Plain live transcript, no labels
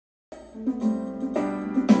Hi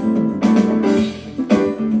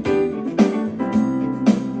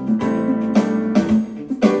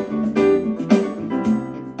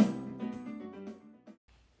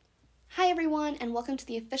everyone, and welcome to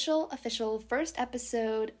the official first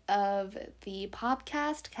episode of the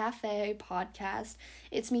Podcast Cafe podcast.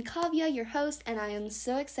 It's me, Kavya, your host, and I am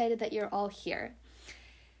so excited that you're all here.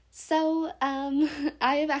 So,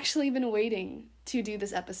 I have actually been waiting to do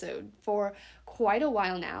this episode for quite a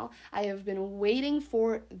while now. I have been waiting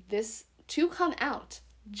for this to come out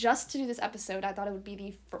just to do this episode. I thought it would be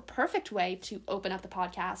the perfect way to open up the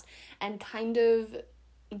podcast and kind of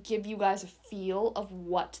give you guys a feel of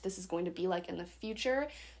what this is going to be like in the future.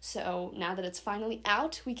 So now that it's finally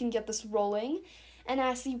out, we can get this rolling. And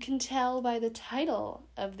as you can tell by the title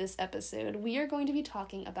of this episode, we are going to be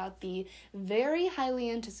talking about the very highly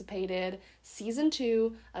anticipated season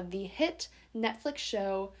 2 of the hit Netflix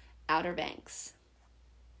show Outer Banks.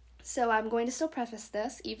 So I'm going to still preface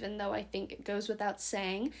this, even though I think it goes without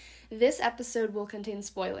saying. This episode will contain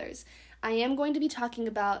spoilers. I am going to be talking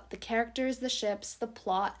about the characters, the ships, the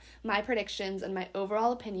plot, my predictions, and my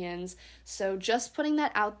overall opinions. So just putting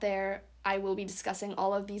that out there, I will be discussing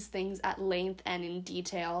all of these things at length and in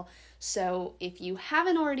detail. So if you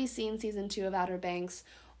haven't already seen season 2 of Outer Banks,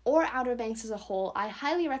 or Outer Banks as a whole, I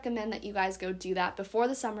highly recommend that you guys go do that before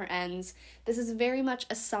the summer ends. This is very much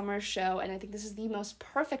a summer show, and I think this is the most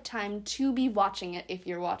perfect time to be watching it if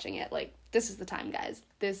you're watching it. Like, this is the time, guys.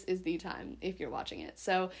 This is the time if you're watching it.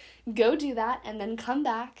 So go do that, and then come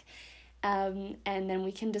back, and then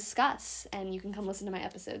we can discuss, and you can come listen to my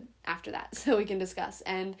episode after that, so we can discuss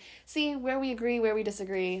and see where we agree, where we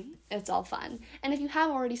disagree. It's all fun. And if you have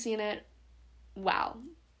already seen it, wow,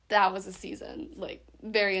 that was a season, like,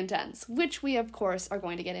 very intense, which we, of course, are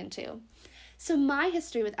going to get into. So my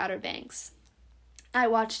history with Outer Banks, I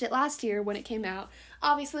watched it last year when it came out.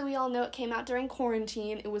 Obviously, we all know it came out during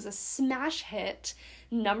quarantine. It was a smash hit,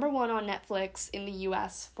 number 1 on Netflix in the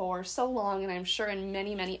US for so long, and I'm sure in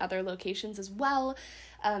many, many other locations as well.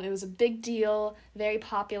 It was a big deal, very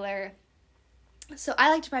popular. So I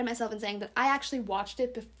like to pride myself in saying that I actually watched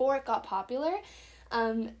it before it got popular.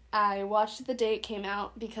 I watched it the day it came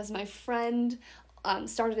out because my friend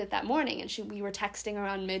started it that morning, and we were texting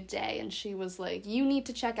around midday, and she was like, you need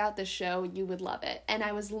to check out this show, you would love it. And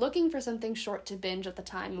I was looking for something short to binge at the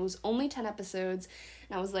time. It was only 10 episodes,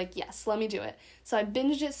 and I was like, yes, let me do it. So I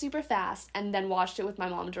binged it super fast, and then watched it with my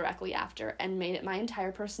mom directly after, and made it my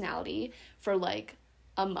entire personality for like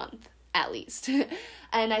a month at least.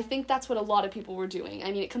 And I think that's what a lot of people were doing.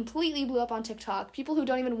 I mean, it completely blew up on TikTok. People who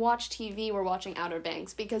don't even watch TV were watching Outer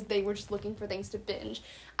Banks because they were just looking for things to binge.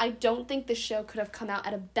 I don't think this show could have come out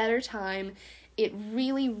at a better time. It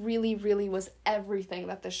really, really, really was everything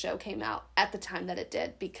that the show came out at the time that it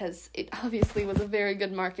did, because it obviously was a very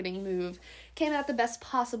good marketing move. Came out at the best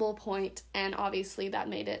possible point, and obviously that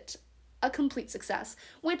made it a complete success,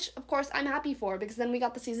 which, of course, I'm happy for, because then we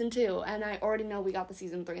got the season 2, and I already know we got the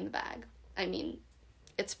season 3 in the bag. I mean,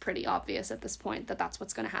 it's pretty obvious at this point that that's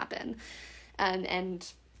what's going to happen, and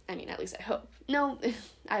I mean, at least I hope. No,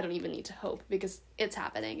 I don't even need to hope, because it's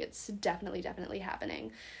happening. It's definitely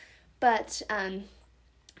happening. But,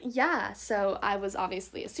 yeah, so I was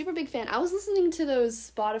obviously a super big fan. I was listening to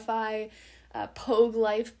those Spotify Pogue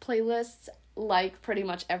Life playlists like pretty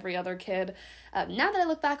much every other kid. Now that I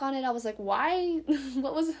look back on it, I was like, why?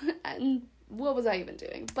 what was I even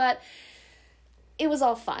doing? But it was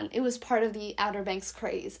all fun. It was part of the Outer Banks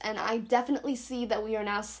craze, and I definitely see that we are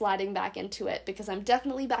now sliding back into it, because I'm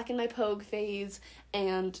definitely back in my Pogue phase,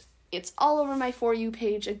 and it's all over my For You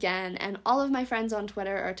page again, and all of my friends on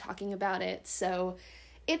Twitter are talking about it, so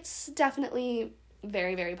it's definitely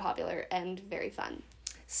very, very popular and very fun.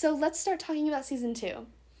 So let's start talking about season 2.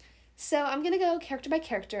 So I'm going to go character by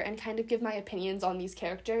character and kind of give my opinions on these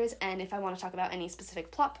characters, and if I want to talk about any specific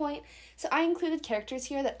plot point. So I included characters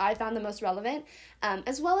here that I found the most relevant,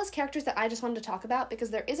 as well as characters that I just wanted to talk about, because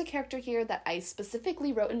there is a character here that I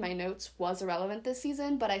specifically wrote in my notes was irrelevant this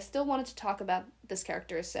season, but I still wanted to talk about this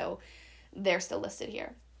character, so they're still listed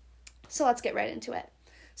here. So let's get right into it.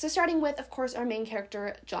 So starting with, of course, our main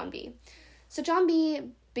character, John B. So John B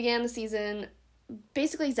began the season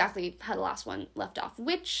basically exactly how the last one left off,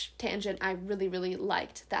 which, tangent, I really, really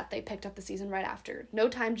liked that they picked up the season right after. No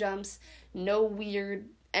time jumps, no weird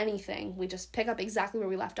anything. We just pick up exactly where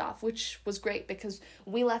we left off, which was great because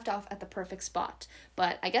we left off at the perfect spot.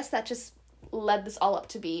 But I guess that just led this all up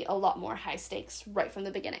to be a lot more high stakes right from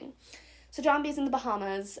the beginning. So John B's in the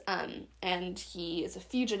Bahamas, and he is a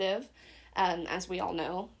fugitive, as we all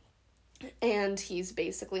know. And he's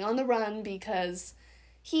basically on the run because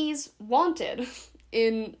he's wanted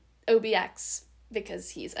in OBX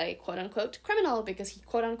because he's a quote-unquote criminal, because he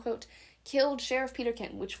quote-unquote killed Sheriff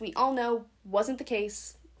Peterkin, which we all know wasn't the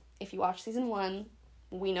case. If you watch season 1,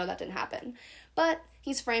 we know that didn't happen. But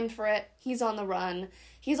he's framed for it. He's on the run.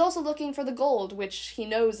 He's also looking for the gold, which he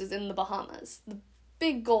knows is in the Bahamas. The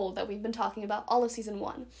big gold that we've been talking about all of season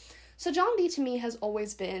 1. So John B to me has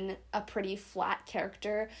always been a pretty flat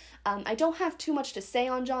character. I don't have too much to say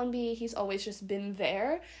on John B. He's always just been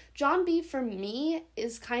there. John B for me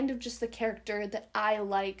is kind of just the character that I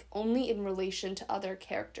like only in relation to other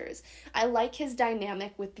characters. I like his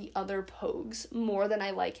dynamic with the other Pogues more than I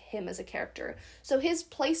like him as a character. So his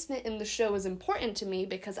placement in the show is important to me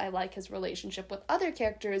because I like his relationship with other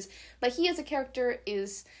characters, but he as a character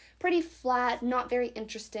is pretty flat, not very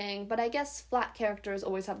interesting, but I guess flat characters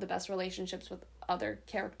always have the best relationships with other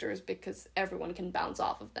characters because everyone can bounce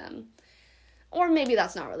off of them. Or maybe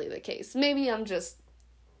that's not really the case. Maybe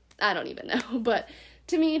I don't even know, but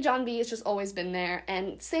to me, John B has just always been there,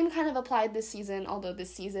 and same kind of applied this season, although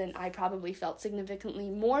this season I probably felt significantly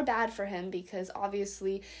more bad for him because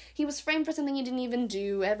obviously he was framed for something he didn't even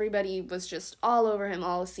do. Everybody was just all over him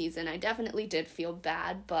all season. I definitely did feel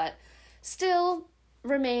bad, but still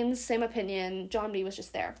remains same opinion. John B was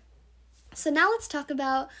just there. So now let's talk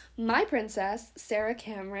about my princess, Sarah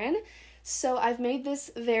Cameron. So I've made this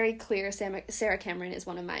very clear. Sarah Cameron is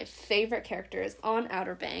one of my favorite characters on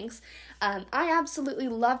Outer Banks. I absolutely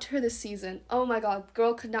loved her this season. Oh my god,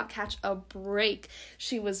 girl could not catch a break.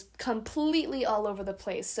 She was completely all over the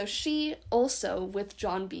place. So she also, with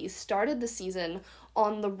John B, started the season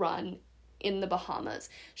on the run in the Bahamas.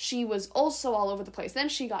 She was also all over the place. Then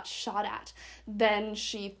she got shot at. Then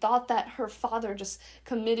she thought that her father just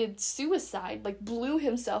committed suicide, like blew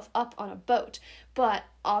himself up on a boat. But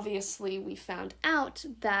obviously we found out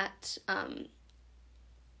that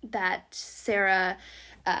that Sarah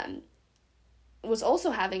was also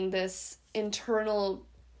having this internal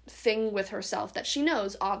thing with herself that she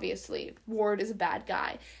knows, obviously. Ward is a bad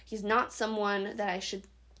guy. He's not someone that I should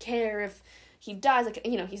care if he dies, like,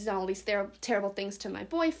 you know, he's done all these terrible things to my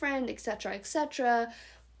boyfriend, etc., etc.,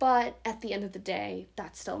 but at the end of the day,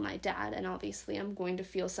 that's still my dad, and obviously I'm going to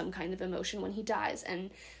feel some kind of emotion when he dies,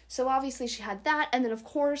 and so obviously she had that, and then of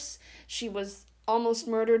course, she was almost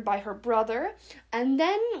murdered by her brother, and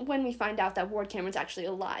then when we find out that Ward Cameron's actually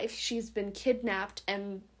alive, she's been kidnapped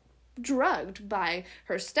and drugged by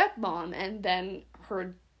her stepmom, and then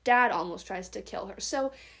her dad almost tries to kill her,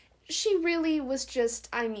 so she really was just,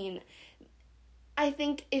 I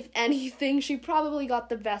think, if anything, she probably got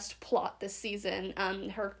the best plot this season.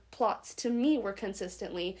 Her plots, to me, were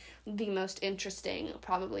consistently the most interesting,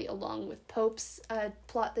 probably along with Pope's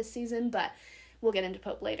plot this season, but we'll get into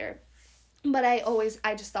Pope later. But I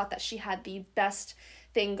just thought that she had the best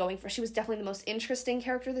thing going for her. She was definitely the most interesting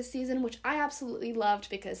character this season, which I absolutely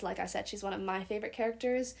loved because, like I said, she's one of my favorite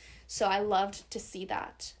characters, so I loved to see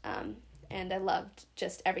that, and I loved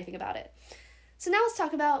just everything about it. So now let's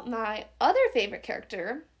talk about my other favorite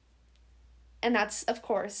character, and that's, of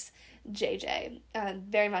course, JJ.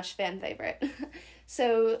 Very much fan favorite.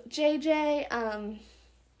 So JJ,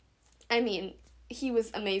 he was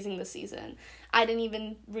amazing this season. I didn't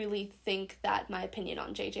even really think that my opinion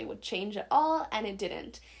on JJ would change at all, and it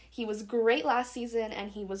didn't. He was great last season, and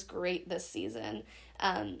he was great this season.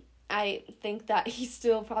 I think that he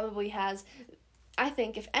still probably has... I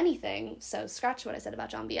think, if anything, so scratch what I said about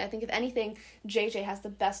John B, I think, if anything, JJ has the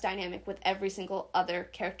best dynamic with every single other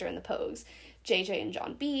character in the Pogues. JJ and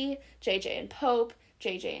John B, JJ and Pope,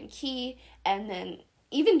 JJ and Key, and then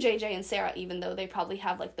even JJ and Sarah, even though they probably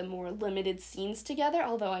have, like, the more limited scenes together,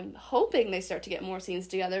 although I'm hoping they start to get more scenes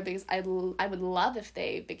together, because I would love if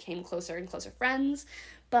they became closer and closer friends,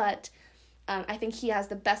 but... I think he has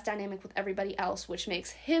the best dynamic with everybody else, which makes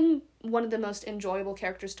him one of the most enjoyable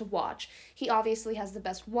characters to watch. He obviously has the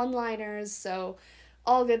best one-liners, so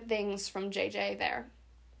all good things from JJ there.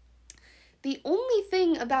 The only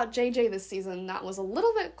thing about JJ this season that was a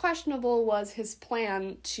little bit questionable was his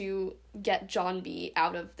plan to get John B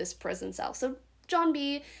out of this prison cell. So John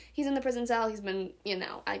B, he's in the prison cell, he's been,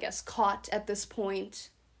 I guess, caught at this point.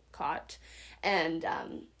 And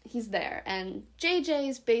he's there, and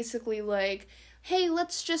JJ's basically like, hey,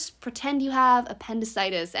 let's just pretend you have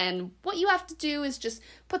appendicitis, and what you have to do is just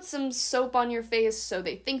put some soap on your face so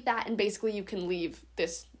they think that, and basically you can leave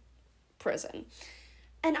this prison.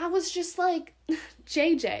 And I was just like,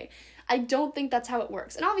 JJ, I don't think that's how it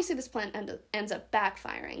works. And obviously this plan ends up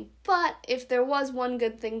backfiring, but if there was one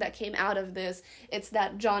good thing that came out of this, it's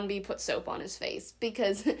that John B put soap on his face,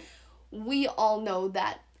 because we all know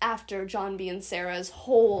that after John B and Sarah's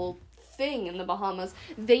whole thing in the Bahamas,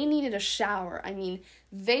 they needed a shower.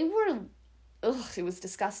 They were it was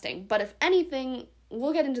disgusting. But if anything,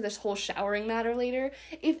 we'll get into this whole showering matter later.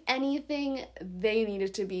 If anything, they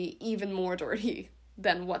needed to be even more dirty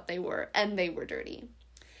than what they were, and they were dirty.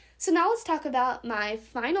 So now let's talk about my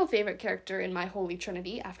final favorite character in my Holy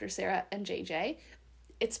Trinity after Sarah and JJ.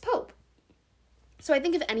 It's Pope. So I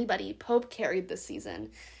think if anybody, Pope carried this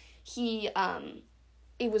season.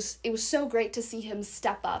 It was so great to see him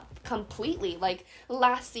step up completely. Like,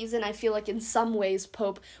 last season, I feel like in some ways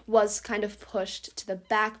Pope was kind of pushed to the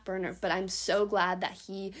back burner, but I'm so glad that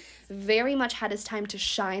he very much had his time to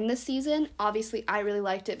shine this season. Obviously, I really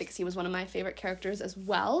liked it because he was one of my favorite characters as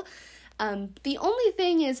well. The only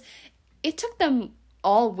thing is, it took them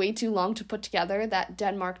all way too long to put together that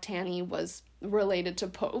Denmark Tanny was related to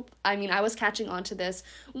Pope. I mean, I was catching on to this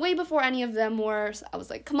way before any of them were. So I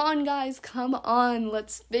was like, come on, guys, come on,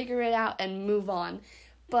 let's figure it out and move on.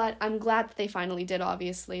 But I'm glad that they finally did,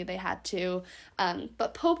 obviously. They had to.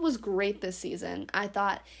 But Pope was great this season. I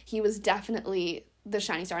thought he was definitely the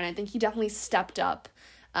shining star, and I think he definitely stepped up.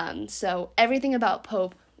 So everything about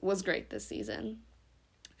Pope was great this season.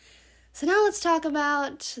 So now let's talk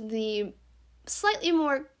about the slightly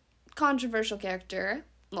more controversial character,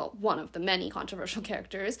 well, one of the many controversial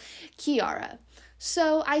characters, Kiara.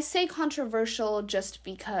 So I say controversial just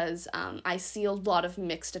because I see a lot of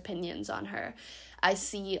mixed opinions on her. I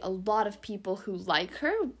see a lot of people who like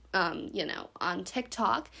her, on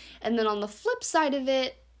TikTok, and then on the flip side of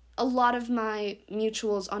it, a lot of my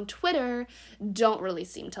mutuals on Twitter don't really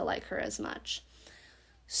seem to like her as much.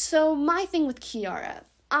 So my thing with Kiara,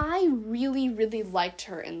 I really, really liked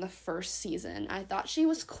her in the first season. I thought she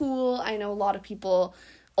was cool. I know a lot of people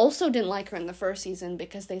also didn't like her in the first season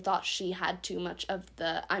because they thought she had too much of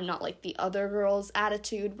the I'm not like the other girls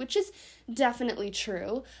attitude, which is definitely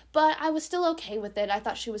true, but I was still okay with it. I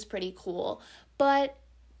thought she was pretty cool. But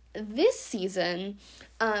this season,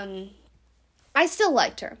 I still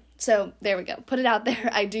liked her. So there we go. Put it out there.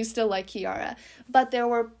 I do still like Kiara. But there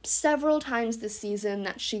were several times this season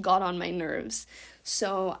that she got on my nerves.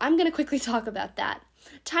 So I'm going to quickly talk about that.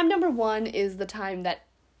 Time number 1 is the time that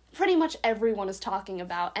pretty much everyone is talking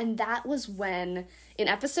about. And that was when, in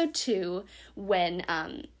episode 2, when,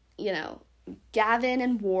 Gavin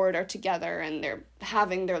and Ward are together and they're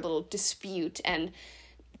having their little dispute, and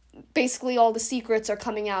basically all the secrets are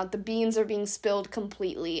coming out, the beans are being spilled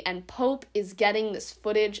completely, and Pope is getting this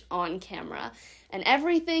footage on camera, and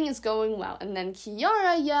everything is going well, and then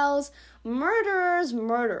Kiara yells, "Murderers,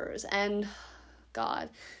 murderers," and God.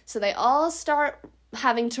 So they all start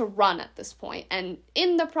having to run at this point, and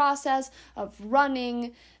in the process of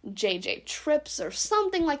running, JJ trips or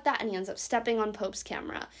something like that, and he ends up stepping on Pope's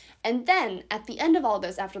camera. And then, at the end of all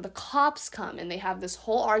this, after the cops come and they have this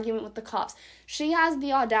whole argument with the cops, she has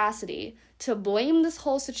the audacity to blame this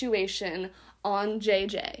whole situation on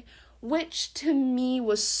JJ, which to me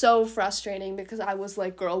was so frustrating because I was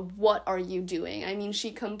like, girl, what are you doing? I mean,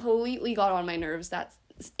 she completely got on my nerves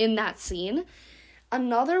in that scene.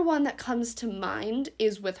 Another one that comes to mind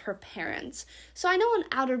is with her parents. So I know on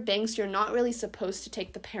Outer Banks you're not really supposed to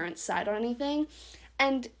take the parents' side on anything,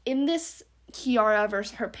 and in this Kiara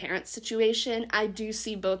versus her parents situation, I do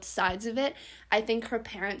see both sides of it. I think her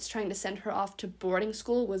parents trying to send her off to boarding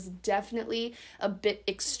school was definitely a bit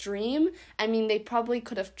extreme. I mean, they probably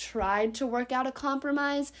could have tried to work out a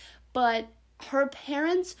compromise, but her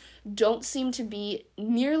parents don't seem to be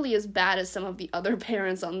nearly as bad as some of the other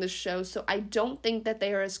parents on this show, so I don't think that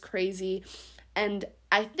they are as crazy. And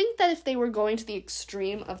I think that if they were going to the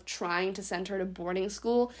extreme of trying to send her to boarding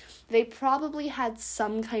school, they probably had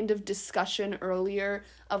some kind of discussion earlier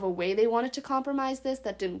of a way they wanted to compromise this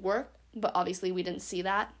that didn't work, but obviously we didn't see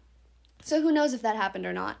that. So who knows if that happened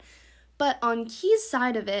or not. But on Key's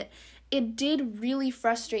side of it, it did really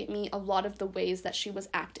frustrate me a lot of the ways that she was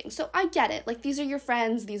acting. So I get it. Like, these are your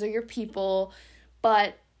friends, these are your people,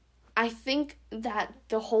 but I think that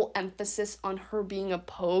the whole emphasis on her being a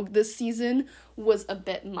pogue this season was a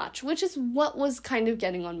bit much, which is what was kind of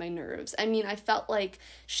getting on my nerves. I mean, I felt like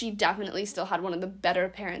she definitely still had one of the better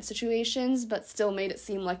parent situations, but still made it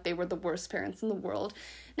seem like they were the worst parents in the world.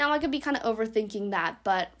 Now, I could be kind of overthinking that,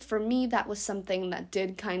 but for me, that was something that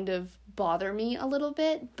did kind of bother me a little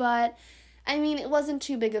bit, but I mean, it wasn't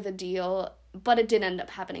too big of a deal, but it did end up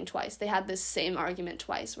happening twice. They had this same argument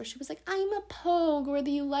twice where she was like, I'm a pogue, whether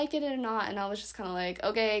you like it or not, and I was just kind of like,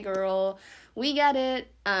 okay, girl, we get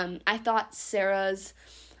it. I thought Sarah's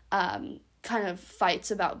kind of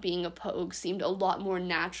fights about being a pogue seemed a lot more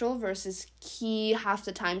natural versus Key half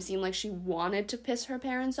the time seemed like she wanted to piss her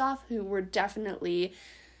parents off, who were definitely,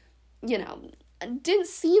 didn't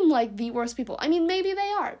seem like the worst people. I mean, maybe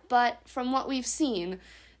they are, but from what we've seen,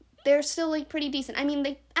 they're still, like, pretty decent. I mean,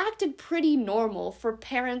 they acted pretty normal for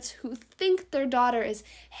parents who think their daughter is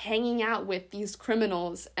hanging out with these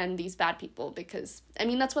criminals and these bad people, because, I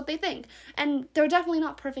mean, that's what they think. And they're definitely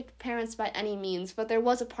not perfect parents by any means, but there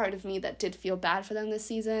was a part of me that did feel bad for them this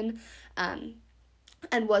season,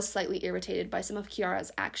 and was slightly irritated by some of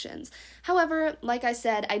Kiara's actions. However, like I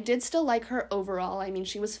said, I did still like her overall. I mean,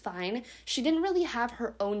 she was fine. She didn't really have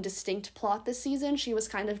her own distinct plot this season. She was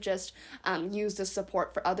kind of just used as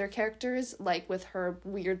support for other characters, like with her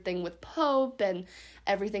weird thing with Pope and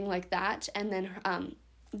everything like that, and then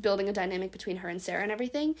building a dynamic between her and Sarah and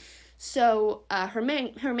everything. So her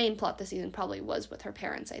main plot this season probably was with her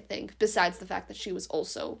parents, I think, besides the fact that she was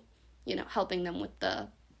also, helping them with the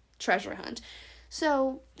treasure hunt.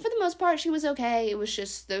 So, for the most part, she was okay. It was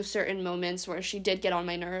just those certain moments where she did get on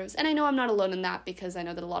my nerves. And I know I'm not alone in that, because I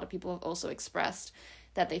know that a lot of people have also expressed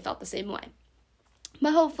that they felt the same way.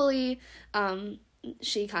 But hopefully,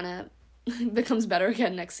 she kind of becomes better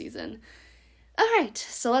again next season. Alright,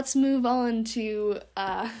 so let's move on to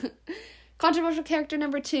controversial character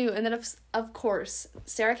number 2. And then, of course,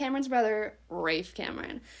 Sarah Cameron's brother, Rafe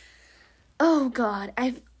Cameron. Oh god,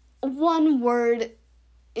 one word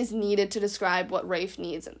is needed to describe what Rafe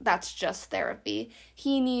needs, and that's just therapy.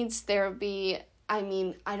 He needs therapy. I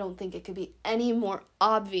mean, I don't think it could be any more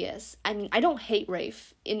obvious. I mean, I don't hate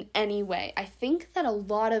Rafe in any way. I think that a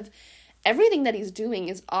lot of everything that he's doing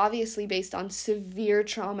is obviously based on severe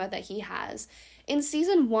trauma that he has. In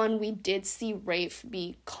season 1, we did see Rafe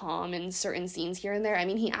be calm in certain scenes here and there. I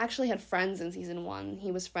mean, he actually had friends in season 1.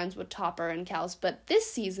 He was friends with Topper and Kels, but this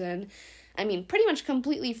season, I mean, pretty much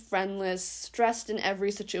completely friendless, stressed in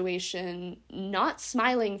every situation, not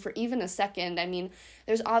smiling for even a second. I mean,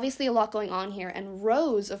 there's obviously a lot going on here, and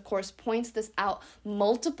Rose, of course, points this out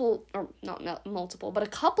a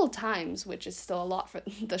couple times, which is still a lot for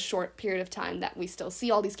the short period of time that we still see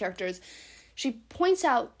all these characters. She points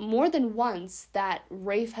out more than once that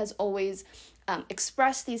Rafe has always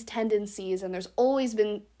expressed these tendencies, and there's always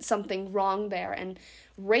been something wrong there, and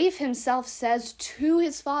Rafe himself says to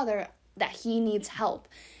his father that he needs help,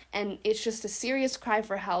 and it's just a serious cry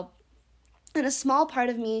for help, and a small part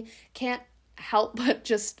of me can't help but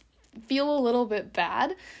just feel a little bit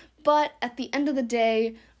bad. But at the end of the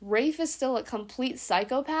day, Rafe is still a complete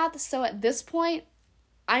psychopath, so at this point,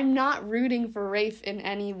 I'm not rooting for Rafe in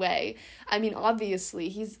any way. I mean, obviously,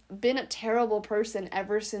 he's been a terrible person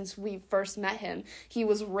ever since we first met him. He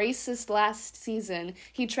was racist last season.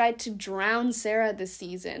 He tried to drown Sarah this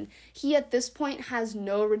season. He, at this point, has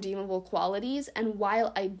no redeemable qualities, and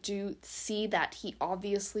while I do see that he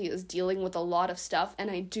obviously is dealing with a lot of stuff, and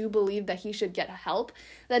I do believe that he should get help,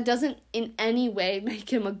 that doesn't in any way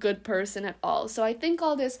make him a good person at all. So I think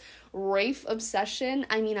all this Rafe obsession,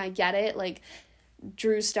 I mean, I get it, like,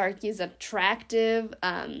 Drew Starkey is attractive,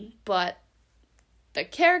 but the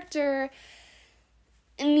character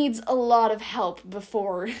needs a lot of help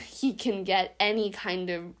before he can get any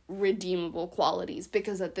kind of redeemable qualities,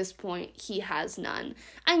 because at this point he has none.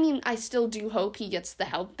 I mean, I still do hope he gets the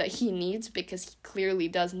help that he needs, because he clearly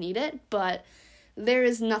does need it, but there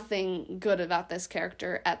is nothing good about this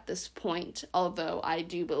character at this point, although I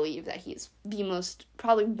do believe that he's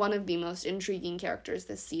probably one of the most intriguing characters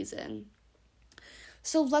this season.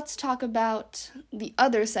 So let's talk about the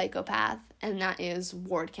other psychopath, and that is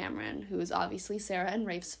Ward Cameron, who is obviously Sarah and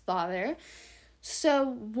Rafe's father. So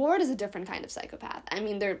Ward is a different kind of psychopath. I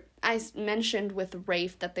mean, I mentioned with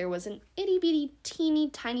Rafe that there was an itty-bitty, teeny,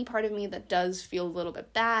 tiny part of me that does feel a little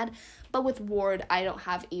bit bad, but with Ward, I don't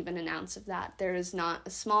have even an ounce of that. There is not a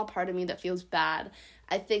small part of me that feels bad.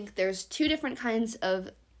 I think there's two different kinds of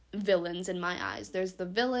villains in my eyes. There's the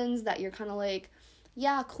villains that you're kind of like,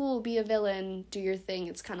 yeah, cool, be a villain, do your thing,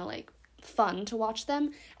 it's kind of, like, fun to watch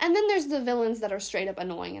them. And then there's the villains that are straight up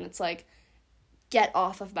annoying, and it's like, get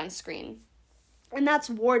off of my screen. And that's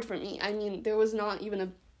Ward for me. I mean, there was not even a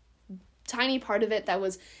tiny part of it that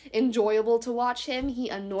was enjoyable to watch him. He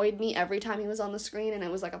annoyed me every time he was on the screen, and it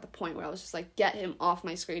was, like, at the point where I was just like, get him off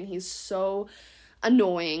my screen. He's so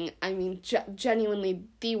annoying. I mean, genuinely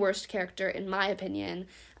the worst character, in my opinion.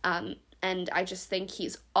 And I just think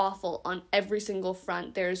he's awful on every single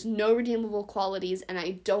front. There's no redeemable qualities, and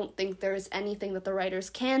I don't think there's anything that the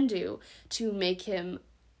writers can do to make him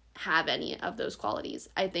have any of those qualities.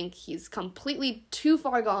 I think he's completely too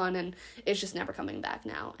far gone, and it's just never coming back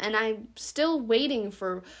now. And I'm still waiting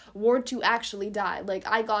for Ward to actually die. Like,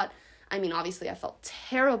 obviously I felt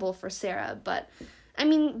terrible for Sarah, but I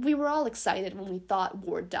mean, we were all excited when we thought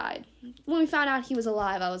Ward died. When we found out he was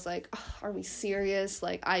alive, I was like, oh, are we serious?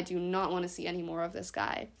 Like, I do not want to see any more of this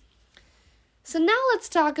guy. So now let's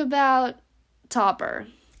talk about Topper.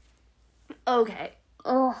 Okay,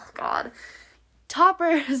 Oh, God. Topper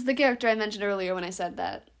is the character I mentioned earlier when I said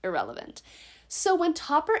that irrelevant. So when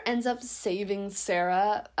Topper ends up saving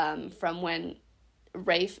Sarah from when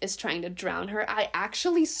Rafe is trying to drown her, I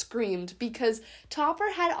actually screamed because Topper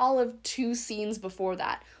had all of 2 scenes before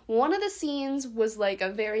that. One of the scenes was like a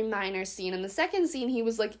very minor scene, and the second scene he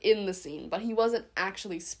was like in the scene, but he wasn't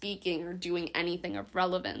actually speaking or doing anything of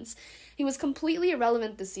relevance. He was completely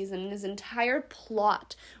irrelevant this season, and his entire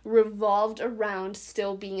plot revolved around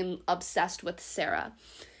still being obsessed with Sarah.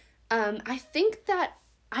 I think that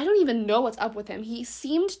I don't even know what's up with him. He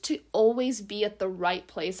seemed to always be at the right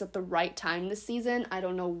place at the right time this season. I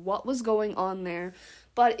don't know what was going on there,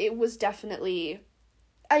 but it was definitely,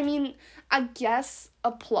 I mean, I guess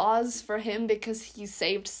applause for him because he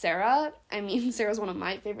saved Sarah. I mean, Sarah's one of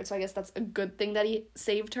my favorites, so I guess that's a good thing that he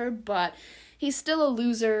saved her, but he's still a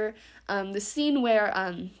loser. The scene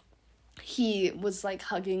where he was like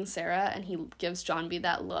hugging Sarah and he gives John B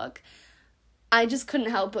that look, I just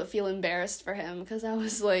couldn't help but feel embarrassed for him because I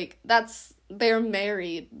was like, they're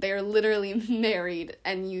married. They're literally married,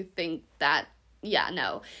 and you think that, yeah,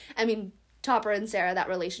 no. I mean, Topper and Sarah, that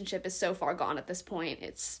relationship is so far gone at this point.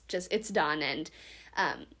 It's done, and,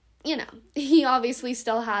 he obviously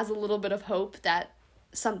still has a little bit of hope that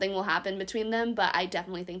something will happen between them, but I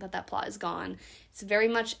definitely think that plot is gone. It's very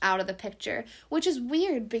much out of the picture, which is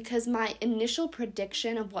weird because my initial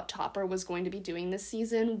prediction of what Topper was going to be doing this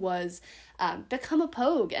season was become a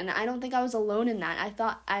Pogue, and I don't think I was alone in that.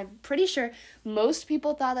 I'm pretty sure most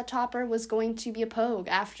people thought that Topper was going to be a Pogue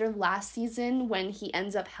after last season when he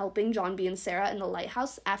ends up helping John B and Sarah in the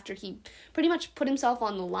lighthouse after he pretty much put himself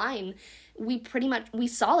on the line. We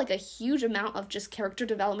saw like a huge amount of just character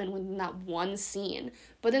development within that one scene.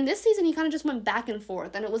 But in this season, he kind of just went back and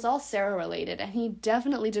forth, and it was all Sarah related, and he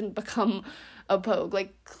definitely didn't become a Pogue.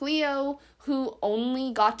 Like Cleo, who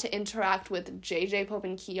only got to interact with JJ, Pope,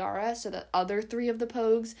 and Kiara, so the other 3 of the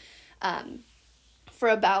Pogues, for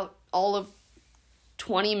about all of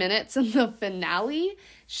 20 minutes in the finale,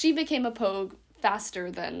 she became a Pogue faster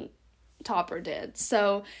than Topper did.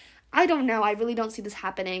 So I don't know, I really don't see this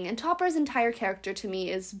happening, and Topper's entire character to me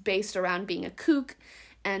is based around being a kook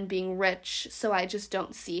and being rich, so I just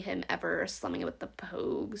don't see him ever slumming it with the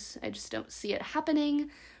Pogues. I just don't see it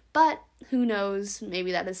happening, but who knows,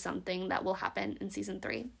 maybe that is something that will happen in season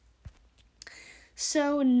 3.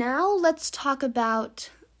 So now let's talk about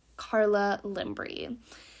Carla Limbri.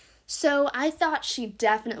 So I thought she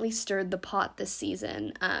definitely stirred the pot this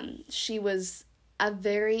season. She was a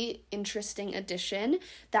very interesting addition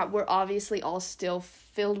that we're obviously all still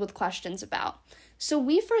filled with questions about. So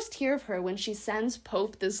we first hear of her when she sends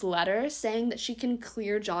Pope this letter saying that she can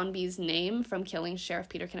clear John B's name from killing Sheriff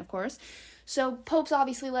Peterkin, of course. So Pope's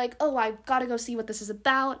obviously like, oh, I gotta go see what this is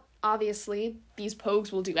about. Obviously, these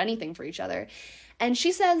Pogues will do anything for each other. And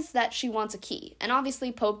she says that she wants a key. And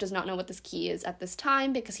obviously, Pope does not know what this key is at this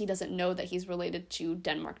time because he doesn't know that he's related to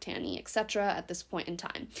Denmark Tanny, etc. at this point in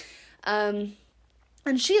time.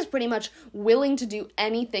 And she is pretty much willing to do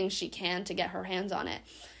anything she can to get her hands on it.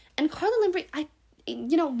 And Carla Limbri,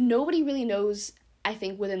 nobody really knows, I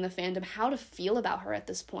think, within the fandom how to feel about her at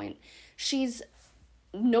this point.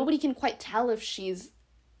 Nobody can quite tell if she's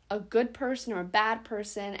a good person or a bad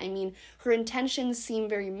person. I mean, her intentions seem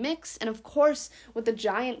very mixed. And of course, with the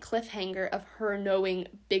giant cliffhanger of her knowing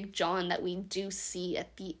Big John that we do see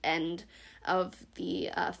at the end of the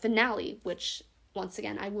finale, which, once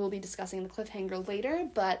again, I will be discussing the cliffhanger later,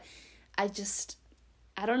 but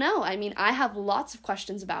I don't know. I mean, I have lots of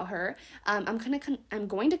questions about her. I'm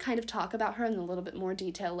going to kind of talk about her in a little bit more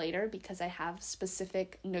detail later because I have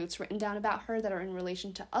specific notes written down about her that are in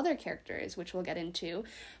relation to other characters, which we'll get into.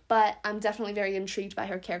 But I'm definitely very intrigued by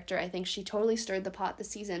her character. I think she totally stirred the pot this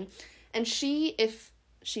season. And if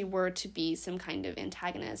she were to be some kind of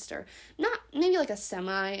antagonist, or not, maybe like a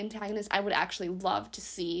semi-antagonist, I would actually love to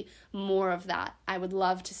see more of that. I would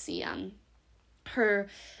love to see her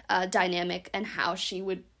dynamic and how she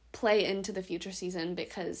would play into the future season,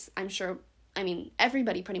 because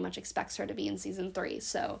everybody pretty much expects her to be in season 3,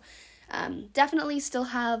 so definitely still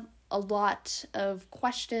have a lot of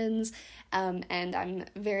questions, and I'm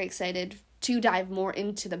very excited to dive more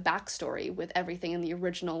into the backstory with everything in the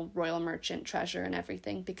original Royal Merchant treasure and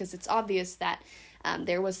everything, because it's obvious that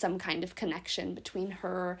there was some kind of connection between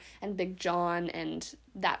her and Big John and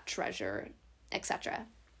that treasure, etc.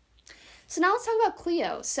 So now let's talk about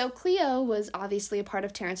Cleo. So Cleo was obviously a part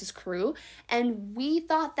of Terrence's crew, and we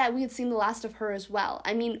thought that we had seen the last of her as well.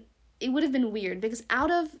 I mean, it would have been weird, because out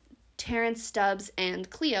of Terrence, Stubbs, and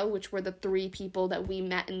Cleo, which were the 3 people that we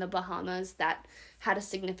met in the Bahamas that had a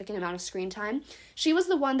significant amount of screen time, she was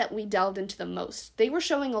the one that we delved into the most. They were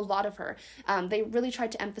showing a lot of her. They really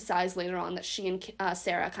tried to emphasize later on that she and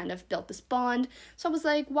Sarah kind of built this bond. So I was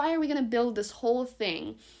like, why are we going to build this whole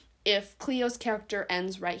thing if Cleo's character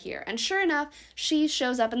ends right here? And sure enough, she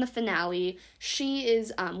shows up in the finale. She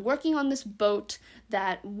is working on this boat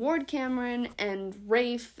that Ward Cameron and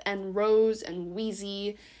Rafe and Rose and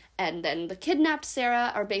Wheezy and then the kidnapped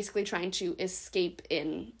Sarah are basically trying to escape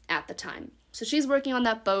in at the time. So she's working on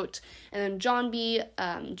that boat, and then John B.,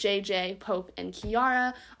 JJ, Pope, and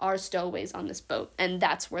Kiara are stowaways on this boat, and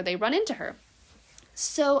that's where they run into her.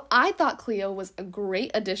 So I thought Cleo was a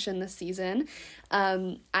great addition this season.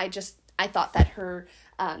 I thought that her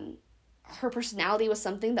personality was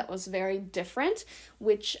something that was very different,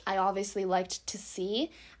 which I obviously liked to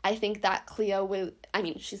see. I think that Cleo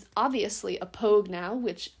she's obviously a Pogue now,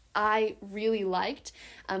 which I really liked,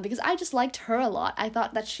 because I just liked her a lot. I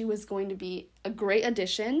thought that she was going to be a great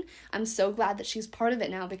addition. I'm so glad that she's part of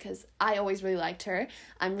it now because I always really liked her.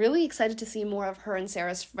 I'm really excited to see more of her and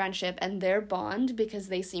Sarah's friendship and their bond because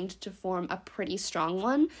they seemed to form a pretty strong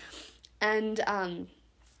one. And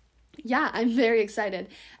yeah, I'm very excited.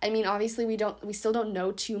 I mean, obviously we still don't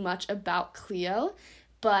know too much about Cleo,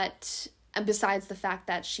 but besides the fact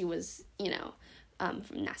that she was, from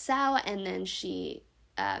Nassau, and then she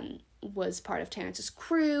was part of Terrence's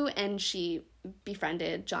crew, and she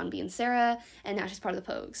befriended John B. and Sarah, and now she's part of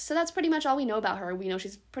the Pogues. So that's pretty much all we know about her. We know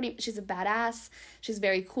she's a badass, she's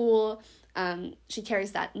very cool, she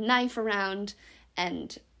carries that knife around,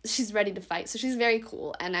 and she's ready to fight, so she's very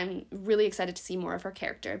cool, and I'm really excited to see more of her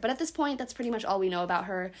character. But at this point, that's pretty much all we know about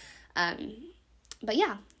her. But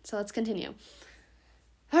yeah, so let's continue.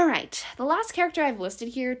 Alright, the last character I've listed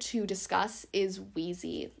here to discuss is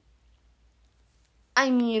Wheezy. I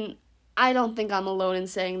mean, I don't think I'm alone in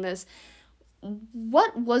saying this. Where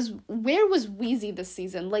was Wheezy this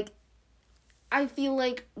season? Like, I feel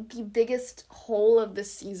like the biggest hole of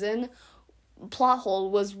this season, plot hole,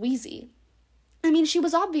 was Wheezy. I mean, she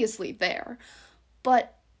was obviously there,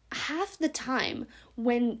 but half the time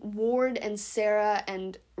when Ward and Sarah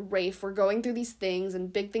and Rafe were going through these things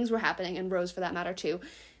and big things were happening, and Rose for that matter too,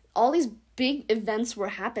 all these big events were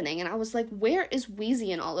happening, and I was like, where is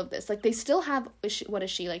Wheezy in all of this? Like, they still have, what is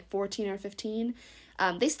she, like 14 or 15?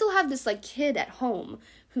 They still have this, like, kid at home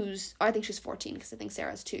I think she's 14, because I think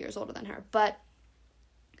Sarah's 2 years older than her, but,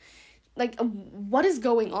 like, what is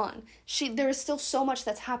going on? There is still so much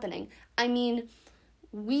that's happening. I mean,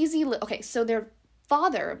 Wheezy, okay, so their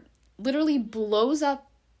father literally blows up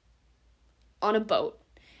on a boat,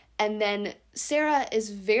 and then Sarah is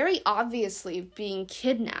very obviously being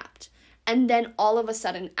kidnapped. And then all of a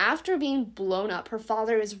sudden, after being blown up, her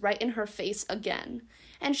father is right in her face again.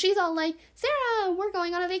 And she's all like, Sarah, we're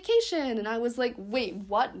going on a vacation. And I was like, wait,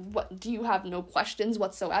 what? What? Do you have no questions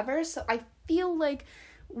whatsoever? So I feel like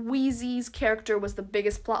Wheezy's character was the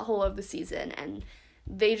biggest plot hole of the season. And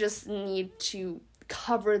they just need to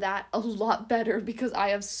cover that a lot better because I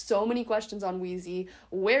have so many questions on Wheezy.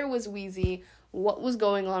 Where was Wheezy? What was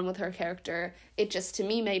going on with her character? It just, to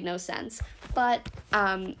me, made no sense. But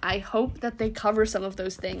I hope that they cover some of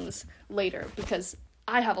those things later because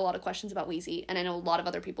I have a lot of questions about Wheezy, and I know a lot of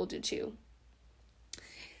other people do too.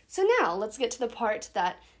 So now, let's get to the part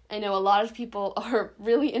that I know a lot of people are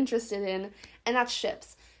really interested in, and that's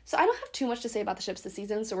ships. So I don't have too much to say about the ships this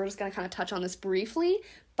season, so we're just going to kind of touch on this briefly,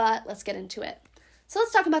 but let's get into it. So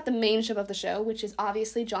let's talk about the main ship of the show, which is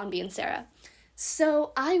obviously John B. and Sarah.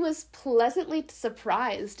 So I was pleasantly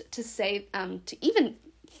surprised to even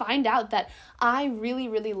find out that I really,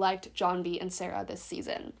 really liked John B. and Sarah this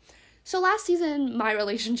season. So last season, my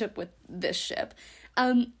relationship with this ship,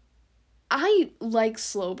 I like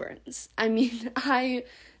slow burns. I mean, I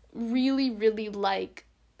really, really like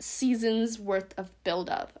seasons worth of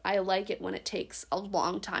build-up. I like it when it takes a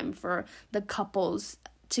long time for the couples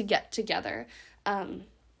to get together.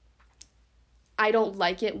 I don't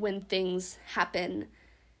like it when things happen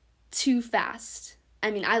too fast. I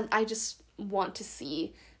mean, I just want to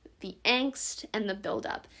see the angst and the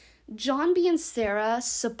buildup. John B. and Sarah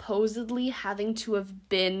supposedly having to have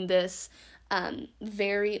been this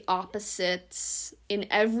very opposites in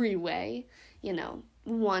every way. You know,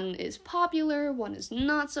 one is popular, one is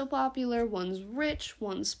not so popular, one's rich,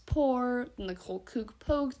 one's poor, and the whole kook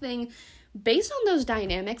pogue thing. Based on those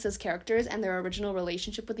dynamics as characters and their original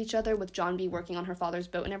relationship with each other, with John B. working on her father's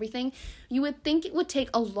boat and everything, you would think it would take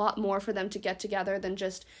a lot more for them to get together than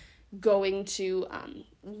just going to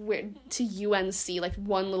UNC, like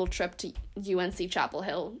one little trip to UNC Chapel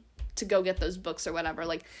Hill to go get those books or whatever.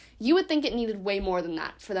 Like, you would think it needed way more than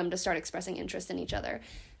that for them to start expressing interest in each other.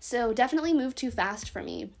 So definitely moved too fast for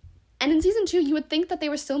me. And in season 2, you would think that they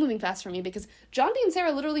were still moving fast for me because John B and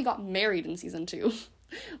Sarah literally got married in season 2.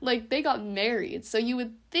 Like, they got married. So you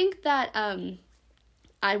would think that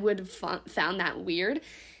I would have found that weird.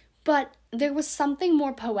 But there was something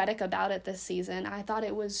more poetic about it this season. I thought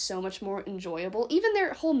it was so much more enjoyable. Even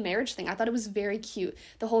their whole marriage thing, I thought it was very cute.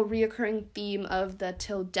 The whole reoccurring theme of the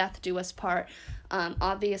till death do us part.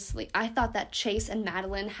 Obviously, I thought that Chase and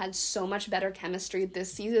Madeline had so much better chemistry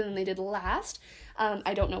this season than they did last.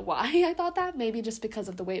 I don't know why I thought that. Maybe just because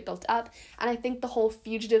of the way it built up. And I think the whole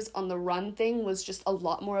fugitives on the run thing was just a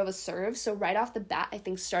lot more of a serve. So right off the bat, I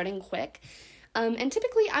think starting quick. And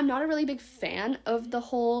typically, I'm not a really big fan of the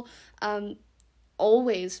whole,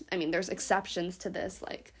 always, I mean, there's exceptions to this,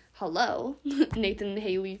 like, hello, Nathan and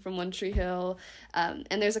Haley from One Tree Hill, and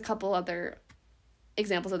there's a couple other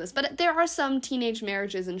examples of this, but there are some teenage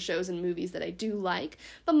marriages in shows and movies that I do like,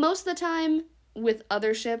 but most of the time, with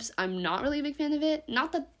other ships, I'm not really a big fan of it.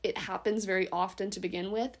 Not that it happens very often to begin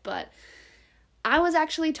with, but I was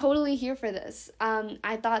actually totally here for this.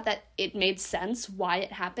 I thought that it made sense why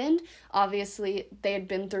it happened. Obviously, they had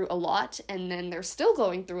been through a lot, and then they're still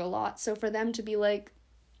going through a lot. So for them to be like,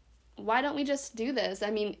 why don't we just do this? I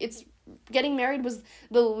mean, getting married was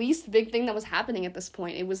the least big thing that was happening at this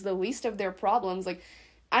point. It was the least of their problems. Like,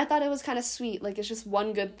 I thought it was kind of sweet. Like, it's just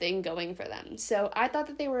one good thing going for them. So I thought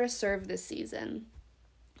that they were a serve this season.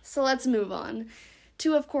 So let's move on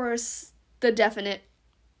to, of course, the definite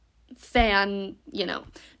fan, not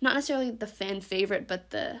necessarily the fan favorite,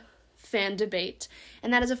 but the fan debate.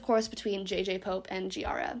 And that is, of course, between JJ Pope and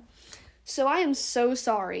Giara. So I am so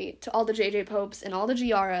sorry to all the JJ Popes and all the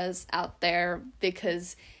Giaras out there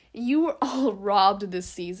because you were all robbed this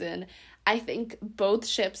season. I think both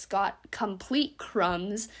ships got complete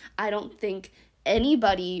crumbs. I don't think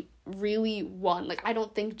anybody really won. Like, I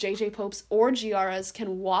don't think JJ Popes or Giaras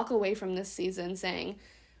can walk away from this season saying,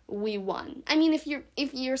 we won. I mean, if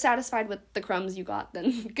you're satisfied with the crumbs you got,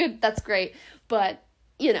 then good, that's great. But,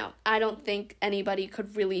 I don't think anybody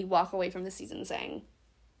could really walk away from the season saying,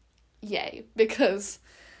 yay, because,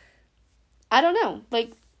 I don't know,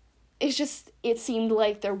 like, it seemed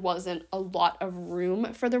like there wasn't a lot of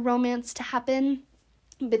room for the romance to happen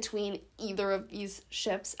between either of these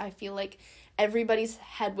ships. I feel like everybody's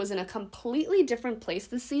head was in a completely different place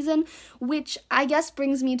this season, which I guess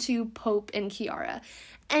brings me to Pope and Kiara.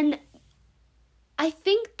 And I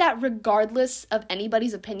think that regardless of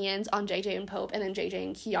anybody's opinions on JJ and Pope and then JJ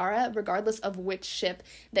and Kiara, regardless of which ship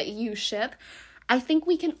that you ship, I think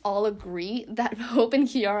we can all agree that Pope and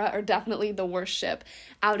Kiara are definitely the worst ship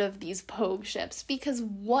out of these Pogue ships, because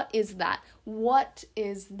what is that? What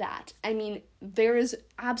is that? I mean, there is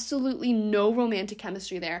absolutely no romantic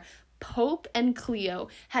chemistry there. Pope and Cleo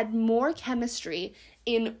had more chemistry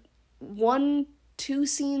in two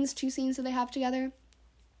scenes that they have together.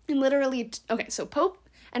 And literally, so Pope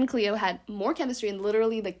and Cleo had more chemistry in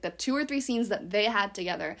literally like the 2 or 3 scenes that they had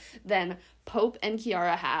together than Pope and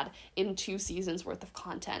Kiara had in 2 seasons worth of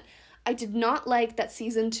content. I did not like that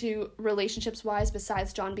season 2, relationships-wise,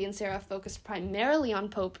 besides John B and Sarah, focused primarily on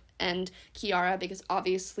Pope and Kiara, because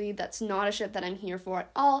obviously that's not a ship that I'm here for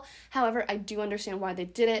at all. However, I do understand why they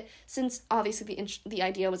did it. Since obviously the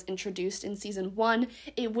idea was introduced in season 1,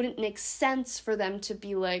 it wouldn't make sense for them to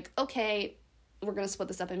be like, okay, we're going to split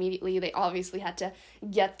this up immediately. They obviously had to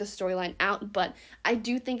get the storyline out, but I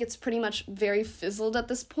do think it's pretty much very fizzled at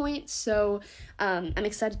this point, so I'm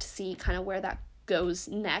excited to see kind of where that goes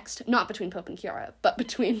next. Not between Pope and Kiara, but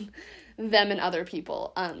between them and other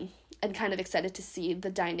people, and kind of excited to see the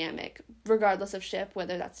dynamic, regardless of ship,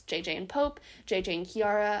 whether that's JJ and Pope, JJ and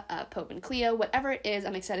Kiara, Pope and Cleo, whatever it is,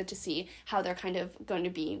 I'm excited to see how they're kind of going to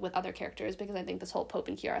be with other characters, because I think this whole Pope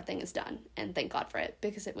and Kiara thing is done, and thank God for it,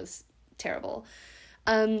 because it was terrible.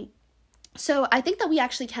 So I think that we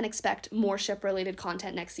actually can expect more ship-related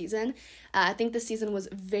content next season. I think this season was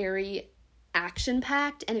very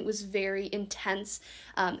action-packed, and it was very intense,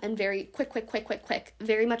 and very quick,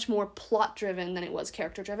 very much more plot-driven than it was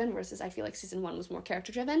character-driven, versus I feel like season 1 was more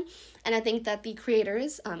character-driven. And I think that the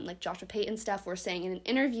creators, like Joshua Pate and stuff, were saying in an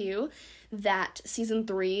interview that season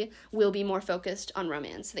 3 will be more focused on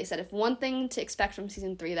romance. They said if one thing to expect from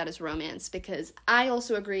season 3, that is romance, because I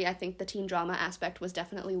also agree. I think the teen drama aspect was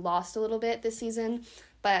definitely lost a little bit this season,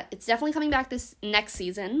 but it's definitely coming back this next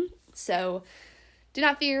season, so do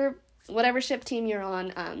not fear. Whatever ship team you're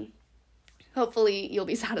on, hopefully you'll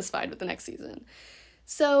be satisfied with the next season.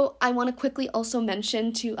 So I want to quickly also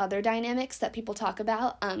mention two other dynamics that people talk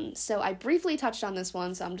about. So I briefly touched on this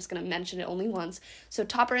one, so I'm just going to mention it only once. So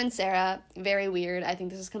Topper and Sarah, very weird. I think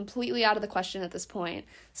this is completely out of the question at this point.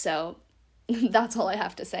 So that's all I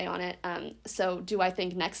have to say on it. So do I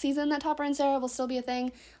think next season that Topper and Sarah will still be a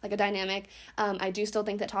thing, like a dynamic? I do still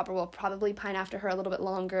think that Topper will probably pine after her a little bit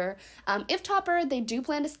longer. If Topper, they do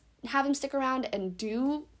plan to have him stick around and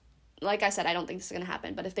do, like I said, I don't think this is going to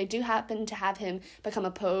happen, but if they do happen to have him become a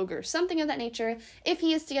Pogue or something of that nature, if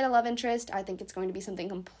he is to get a love interest, I think it's going to be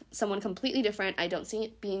someone completely different. I don't see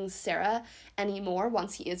it being Sarah anymore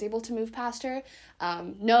once he is able to move past her.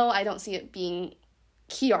 No, I don't see it being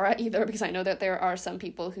Kiara either, because I know that there are some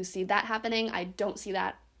people who see that happening. I don't see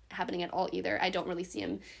that happening at all either. I don't really see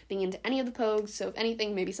him being into any of the Pogues, so if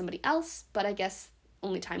anything, maybe somebody else, but I guess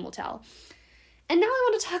only time will tell. And now I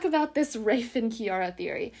want to talk about this Rafe and Kiara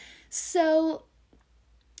theory. So,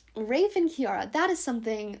 Rafe and Kiara, that is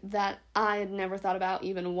something that I had never thought about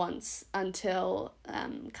even once until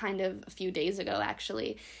kind of a few days ago,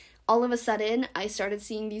 actually. All of a sudden, I started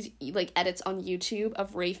seeing these edits on YouTube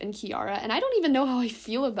of Rafe and Kiara, and I don't even know how I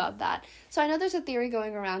feel about that. So I know there's a theory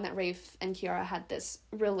going around that Rafe and Kiara had this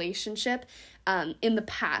relationship in the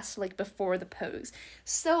past, before the Pogues.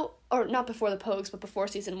 So, or not before the Pogues, but before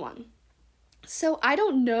season 1. So I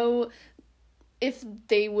don't know if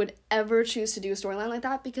they would ever choose to do a storyline like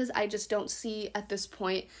that, because I just don't see at this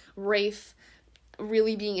point Rafe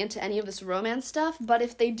really being into any of this romance stuff. But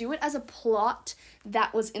if they do it as a plot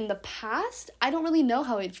that was in the past, I don't really know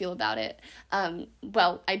how I'd feel about it.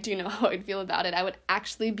 Well, I do know how I'd feel about it. I would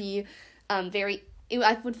actually be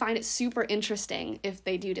I would find it super interesting if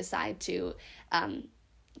they do decide to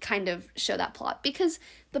kind of show that plot, because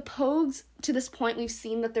the Pogues, to this point, we've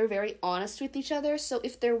seen that they're very honest with each other. So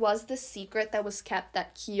if there was this secret that was kept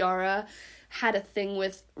that Kiara had a thing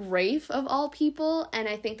with Rafe of all people, and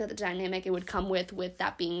I think that the dynamic it would come with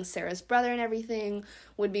that being Sarah's brother and everything,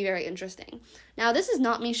 would be very interesting. Now, this is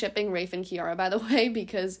not me shipping Rafe and Kiara, by the way,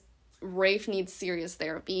 because Rafe needs serious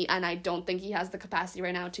therapy, and I don't think he has the capacity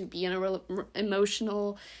right now to be in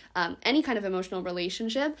any kind of emotional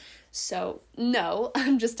relationship. So no,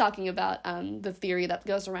 I'm just talking about the theory that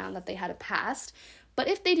goes around that they had a past. But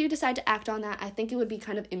if they do decide to act on that, I think it would be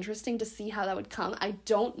kind of interesting to see how that would come. I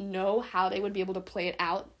don't know how they would be able to play it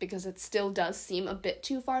out, because it still does seem a bit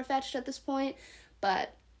too far-fetched at this point,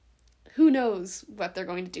 but who knows what they're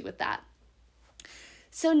going to do with that.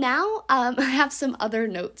 So now I have some other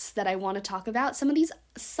notes that I want to talk about. Some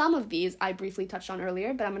of these I briefly touched on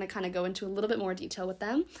earlier, but I'm going to kind of go into a little bit more detail with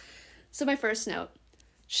them. So my first note,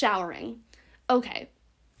 showering. Okay,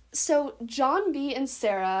 so John B and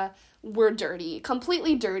Sarah were dirty,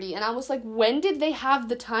 completely dirty, and I was like, when did they have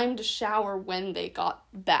the time to shower when they got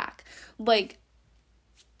back?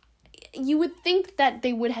 You would think that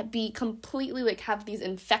they would be completely, have these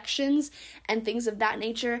infections and things of that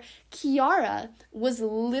nature. Kiara was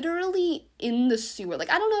literally in the sewer.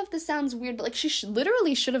 I don't know if this sounds weird, but, she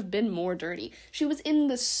literally should have been more dirty. She was in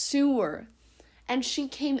the sewer, and she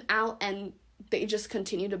came out, and they just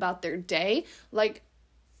continued about their day.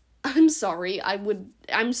 I'm sorry,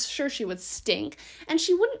 I'm sure she would stink, and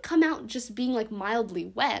she wouldn't come out just being,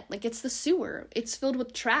 mildly wet. It's the sewer. It's filled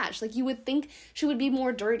with trash. You would think she would be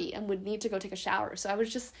more dirty and would need to go take a shower. So I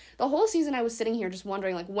was just, the whole season I was sitting here just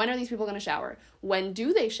wondering, when are these people going to shower? When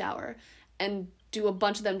do they shower? And do a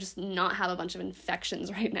bunch of them just not have a bunch of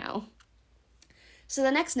infections right now? So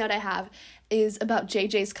the next note I have is about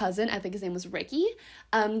JJ's cousin. I think his name was Ricky,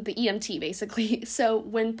 the EMT, basically. So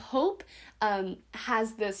when Pope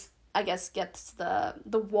has this, I guess, gets the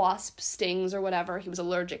wasp stings or whatever, he was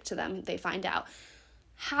allergic to them, they find out.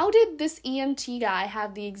 How did this EMT guy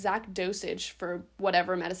have the exact dosage for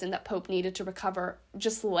whatever medicine that Pope needed to recover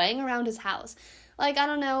just laying around his house? I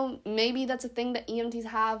don't know, maybe that's a thing that EMTs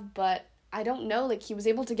have, but I don't know, he was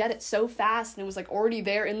able to get it so fast, and it was, already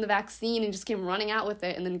there in the vaccine, and just came running out with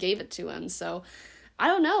it and then gave it to him. So, I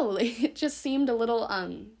don't know, it just seemed a little,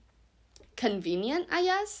 convenient, I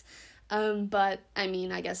guess. But,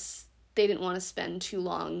 I guess they didn't want to spend too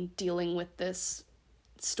long dealing with this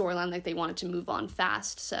storyline, they wanted to move on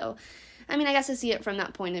fast. So, I guess I see it from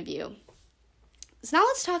that point of view. So now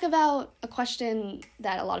let's talk about a question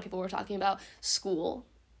that a lot of people were talking about, school.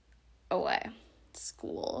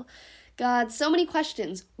 School. God, so many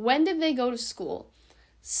questions. When did they go to school?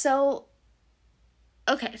 So,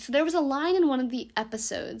 okay, so there was a line in one of the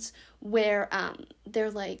episodes where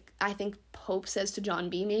they're I think Pope says to John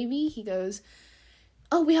B, maybe, he goes,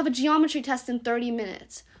 oh, we have a geometry test in 30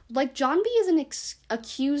 minutes. John B is an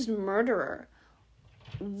accused murderer.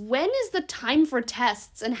 When is the time for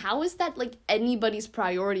tests, and how is that, anybody's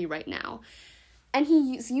priority right now? And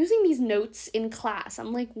he's using these notes in class.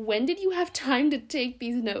 I'm like, when did you have time to take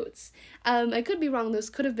these notes? I could be wrong. Those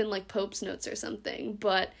could have been, like, Pope's notes or something.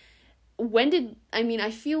 But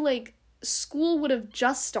I feel like school would have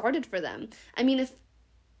just started for them. I mean, if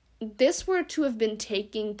this were to have been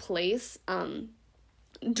taking place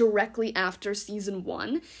directly after season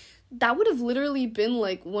 1, that would have literally been,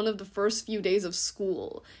 like, one of the first few days of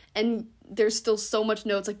school. And there's still so much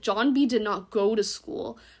notes. Like, John B did not go to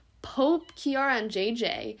school. Pope, Kiara, and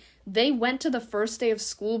JJ, they went to the first day of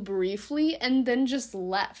school briefly and then just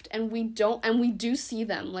left. And we do see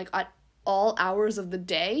them, like, at all hours of the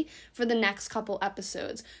day for the next couple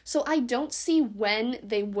episodes. So I don't see when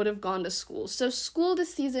they would have gone to school. So school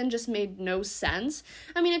this season just made no sense.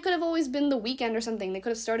 I mean, it could have always been the weekend or something. They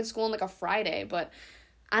could have started school on, like, a Friday, but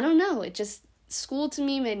I don't know. School to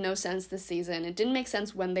me made no sense this season. It didn't make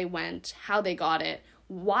sense when they went, how they got it.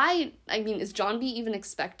 Why? I mean, is John B even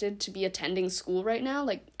expected to be attending school right now?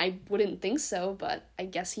 Like, I wouldn't think so, but I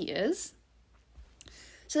guess he is.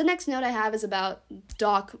 So the next note I have is about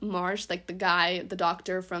Doc Marsh, like the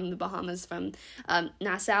doctor from the Bahamas, from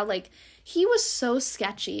Nassau. Like, he was so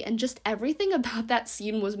sketchy, and just everything about that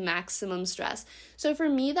scene was maximum stress. So for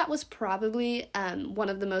me, that was probably one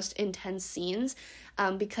of the most intense scenes,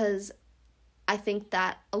 because I think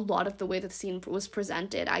that a lot of the way that the scene was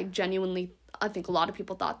presented, I think a lot of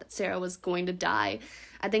people thought that Sarah was going to die.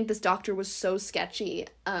 I think this doctor was so sketchy,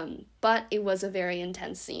 but it was a very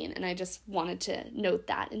intense scene, and I just wanted to note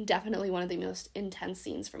that, and definitely one of the most intense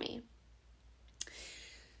scenes for me.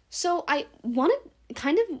 So I wanted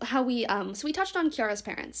kind of how we touched on Kiara's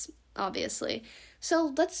parents, obviously.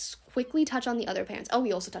 So let's quickly touch on the other parents. Oh,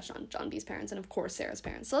 we also touched on John B's parents, and of course Sarah's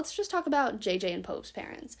parents. So let's just talk about JJ and Pope's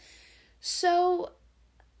parents. So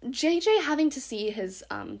JJ having to see his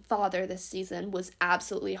father this season was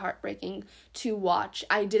absolutely heartbreaking to watch.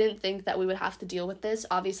 I didn't think that we would have to deal with this.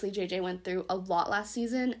 Obviously, JJ went through a lot last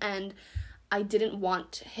season, and I didn't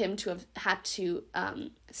want him to have had to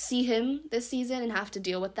see him this season and have to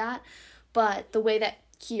deal with that. But the way that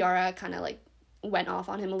Kiara kind of, like, went off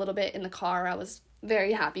on him a little bit in the car, I was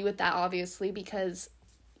very happy with that, obviously, because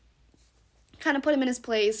kind of put him in his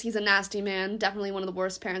place. He's a nasty man, definitely one of the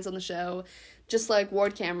worst parents on the show. Just like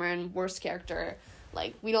Ward Cameron, worst character.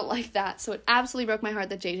 Like, we don't like that. So it absolutely broke my heart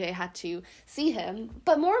that JJ had to see him.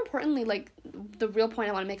 But more importantly, like, the real point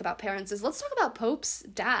I want to make about parents is let's talk about Pope's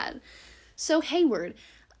dad. So Hayward,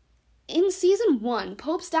 in season 1,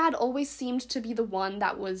 Pope's dad always seemed to be the one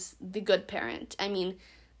that was the good parent. I mean,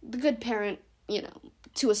 the good parent,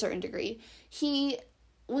 to a certain degree. He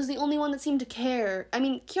was the only one that seemed to care. I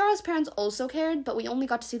mean, Kiara's parents also cared, but we only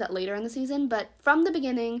got to see that later in the season. But from the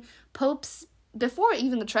beginning, before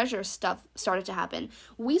even the treasure stuff started to happen,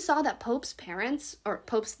 we saw that Pope's parents, or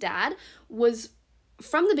Pope's dad, was,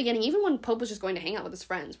 from the beginning, even when Pope was just going to hang out with his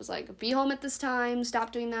friends, was like, be home at this time,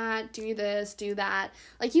 stop doing that, do this, do that.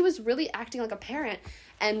 Like, he was really acting like a parent,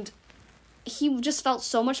 and he just felt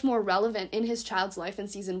so much more relevant in his child's life in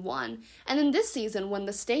season 1. And in this season, when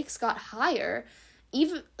the stakes got higher,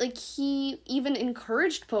 he even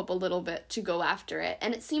encouraged Pope a little bit to go after it,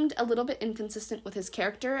 and it seemed a little bit inconsistent with his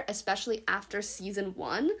character, especially after season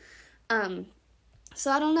 1. So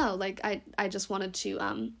I don't know, like, I just wanted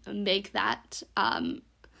to make that,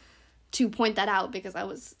 to point that out, because I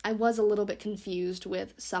was a little bit confused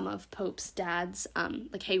with some of Pope's dad's,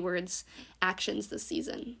 like Hayward's actions this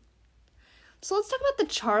season. So let's talk about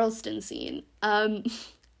the Charleston scene.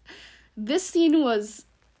 This scene was,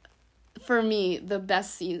 for me, the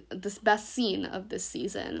best scene of this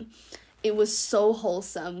season. It was so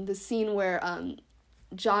wholesome. The scene where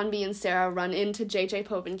John B and Sarah run into JJ,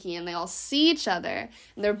 Pope, and Key, and they all see each other,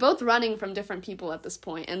 and they're both running from different people at this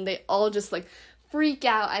point, and they all just, like, freak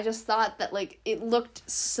out. I just thought that, like, it looked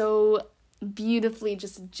so beautifully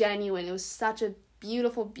just genuine. It was such a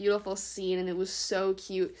beautiful, beautiful scene, and it was so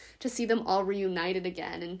cute to see them all reunited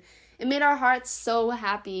again, and it made our hearts so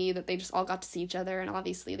happy that they just all got to see each other, and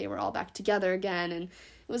obviously they were all back together again, and it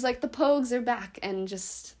was like the Pogues are back, and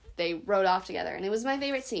just they rode off together, and it was my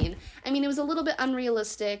favorite scene. I mean, it was a little bit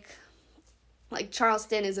unrealistic. Like,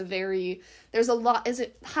 Charleston is there's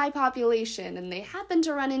a high population, and they happen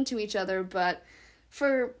to run into each other, but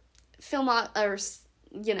for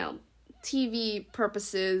TV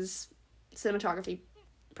purposes, cinematography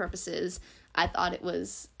purposes, I thought it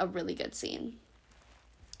was a really good scene.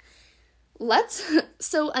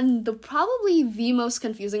 Probably the most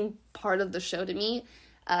confusing part of the show to me,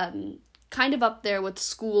 kind of up there with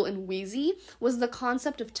School and Wheezy, was the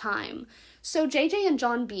concept of time. So JJ and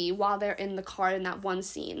John B, while they're in the car in that one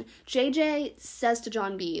scene, JJ says to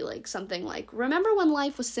John B, like, something like, remember when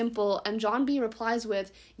life was simple? And John B replies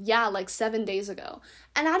with, yeah, like 7 days ago.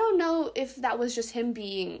 And I don't know if that was just him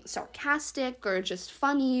being sarcastic or just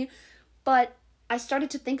funny, but I started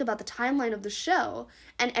to think about the timeline of the show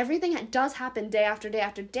and everything that does happen day after day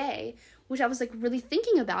after day, which I was, like, really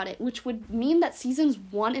thinking about it, which would mean that seasons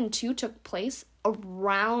 1 and 2 took place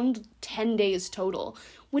around 10 days total,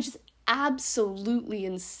 which is absolutely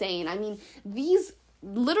insane. I mean, these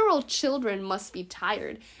literal children must be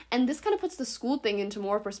tired, and this kind of puts the school thing into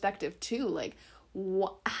more perspective too. Like,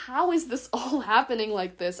 how is this all happening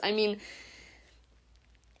like this? I mean,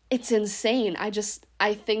 it's insane.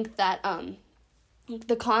 I think that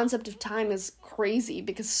the concept of time is crazy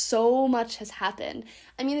because so much has happened.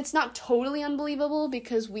 I mean, it's not totally unbelievable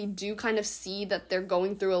because we do kind of see that they're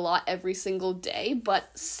going through a lot every single day, but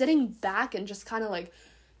sitting back and just kind of like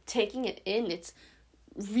taking it in, it's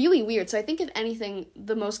really weird. So I think, if anything,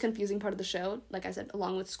 the most confusing part of the show, like I said,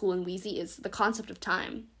 along with School and Wheezy, is the concept of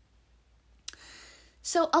time.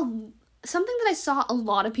 So something that I saw a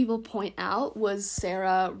lot of people point out was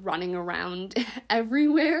Sarah running around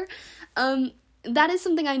everywhere. That is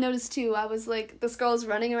something I noticed too. I was like, this girl's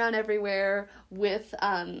running around everywhere with,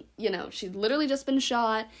 she'd literally just been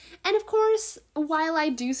shot. And of course, while I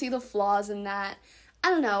do see the flaws in that, I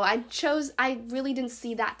don't know, I really didn't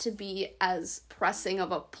see that to be as pressing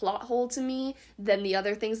of a plot hole to me than the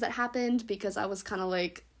other things that happened, because I was kind of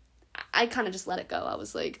like, I kind of just let it go. I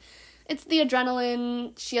was like, it's the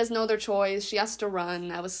adrenaline, she has no other choice, she has to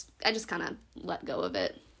run. I just kind of let go of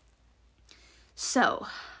it. So,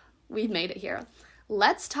 we've made it here.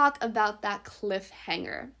 Let's talk about that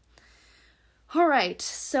cliffhanger. Alright,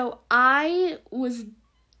 so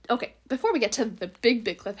okay, before we get to the big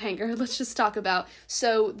cliffhanger, let's just talk about,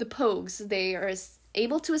 so the Pogues, they are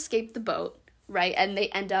able to escape the boat, right, and they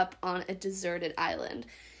end up on a deserted island.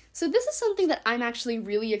 So this is something that I'm actually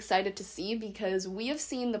really excited to see, because we have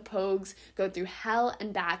seen the Pogues go through hell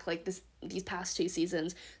and back like these past 2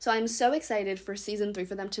 seasons. So I'm so excited for season 3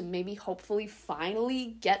 for them to maybe hopefully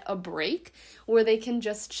finally get a break where they can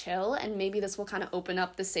just chill, and maybe this will kind of open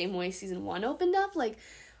up the same way season 1 opened up. Like,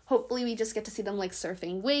 hopefully we just get to see them, like,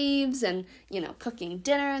 surfing waves and, cooking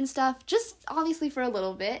dinner and stuff, just obviously for a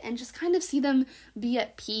little bit, and just kind of see them be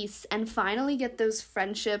at peace and finally get those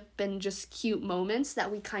friendship and just cute moments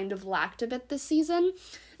that we kind of lacked a bit this season.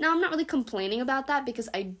 Now, I'm not really complaining about that, because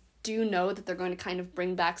I do know that they're going to kind of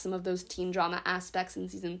bring back some of those teen drama aspects in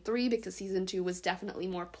season 3, because season 2 was definitely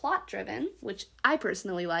more plot-driven, which I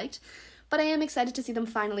personally liked. But I am excited to see them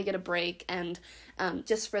finally get a break, and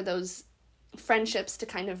just for those friendships to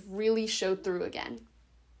kind of really show through again.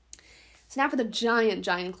 So now for the giant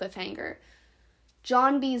cliffhanger.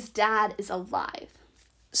 John B's dad is alive.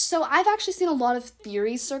 So I've actually seen a lot of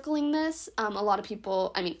theories circling this. A lot of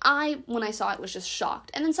people, when I saw it, was just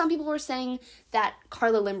shocked. And then some people were saying that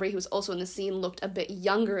Carla Limbri, who was also in the scene, looked a bit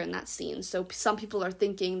younger in that scene. So some people are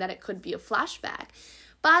thinking that it could be a flashback.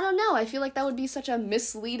 But I don't know. I feel like that would be such a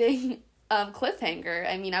misleading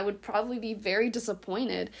cliffhanger. I would probably be very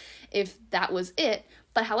disappointed if that was it.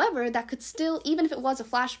 But however, that could still, even if it was a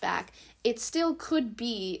flashback, it still could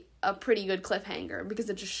be a pretty good cliffhanger, because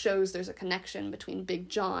it just shows there's a connection between Big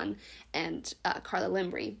John and Carla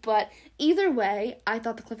Limbri. But either way, I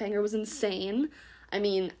thought the cliffhanger was insane.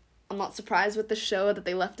 I'm not surprised with the show that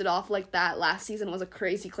they left it off like that. Last season was a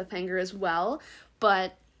crazy cliffhanger as well.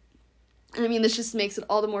 But this just makes it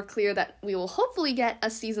all the more clear that we will hopefully get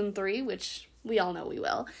a season 3, which we all know we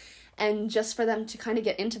will. And just for them to kind of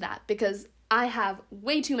get into that, because I have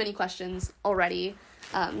way too many questions already.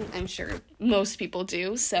 I'm sure most people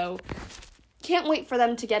do, so can't wait for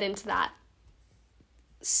them to get into that.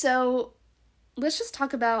 So let's just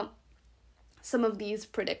talk about some of these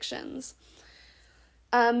predictions.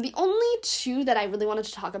 The only 2 that I really wanted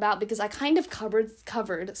to talk about, because I kind of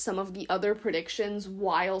covered some of the other predictions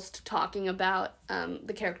whilst talking about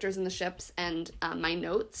the characters and the ships and my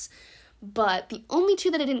notes, but the only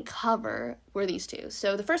 2 that I didn't cover were these 2.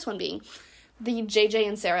 So the first one being the JJ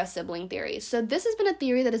and Sarah sibling theory. So this has been a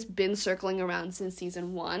theory that has been circling around since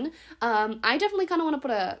season 1. I definitely kind of want to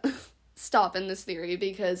put a stop in this theory,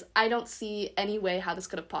 because I don't see any way how this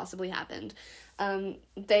could have possibly happened.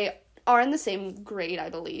 They are in the same grade,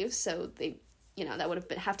 I believe, so they, that would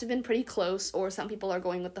have to been pretty close, or some people are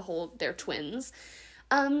going with the whole they're twins.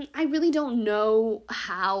 I really don't know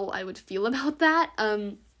how I would feel about that,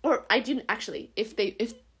 or I didn't actually, if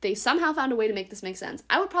they somehow found a way to make this make sense,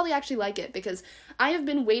 I would probably actually like it, because I have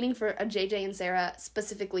been waiting for a JJ and Sarah,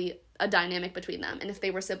 specifically a dynamic between them. And if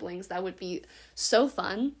they were siblings, that would be so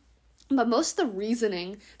fun. But most of the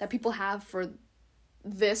reasoning that people have for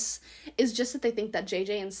this is just that they think that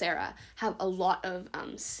JJ and Sarah have a lot of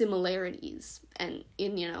similarities and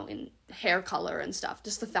in hair color and stuff,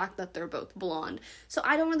 just the fact that they're both blonde. So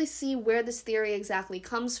I don't really see where this theory exactly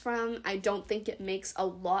comes from. I don't think it makes a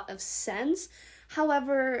lot of sense.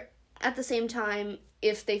 However, at the same time,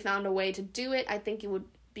 if they found a way to do it, I think it would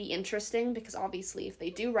be interesting, because obviously if they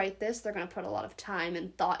do write this, they're going to put a lot of time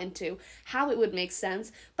and thought into how it would make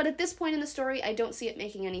sense. But at this point in the story, I don't see it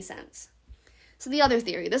making any sense. So the other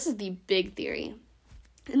theory, this is the big theory,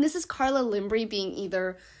 and this is Carla Limbri being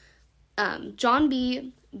either John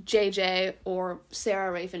B, JJ, or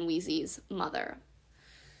Sarah Rafe and Weezy's mother.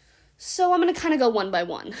 So I'm going to kind of go one by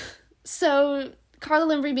one. So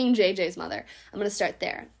Carla Limbri being JJ's mother, I'm going to start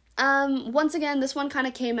there. Once again, this one kind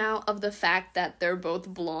of came out of the fact that they're both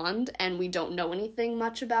blonde and we don't know anything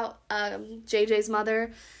much about JJ's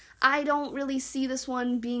mother. I don't really see this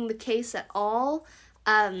one being the case at all.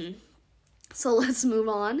 So let's move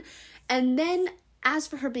on. And then, as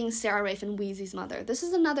for her being Sarah Rafe and Weezy's mother, this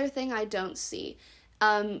is another thing I don't see.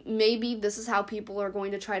 Maybe this is how people are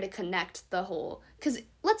going to try to connect the whole... Because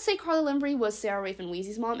let's say Carla Limbri was Sarah Rafe and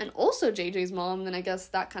Weezy's mom and also JJ's mom, then I guess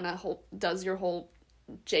that kind of does your whole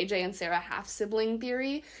JJ and Sarah half-sibling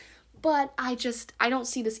theory. But I don't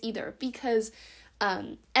see this either, because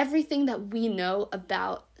everything that we know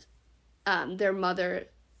about their mother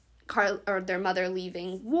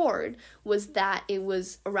leaving Ward was that it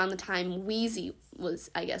was around the time Weezy was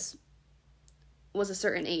a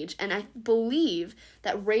certain age. And I believe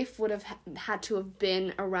that Rafe would have had to have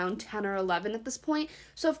been around 10 or 11 at this point.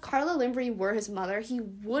 So if Carla Limbri were his mother, he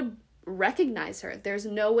would recognize her. There's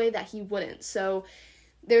no way that he wouldn't. So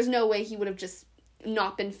there's no way he would have just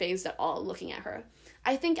not been fazed at all looking at her.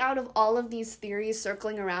 I think out of all of these theories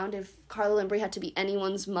circling around, if Carla Limbri had to be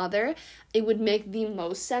anyone's mother, it would make the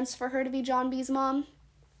most sense for her to be John B's mom.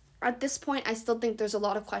 At this point, I still think there's a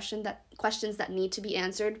lot of questions that need to be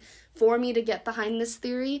answered for me to get behind this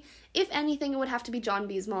theory. If anything, it would have to be John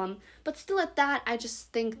B's mom. But still at that, I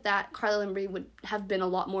just think that Carla Limbri would have been a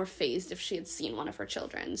lot more fazed if she had seen one of her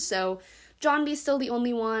children. So John B's still the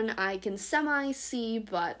only one I can semi-see,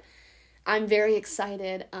 but I'm very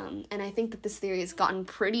excited, and I think that this theory has gotten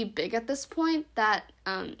pretty big at this point, that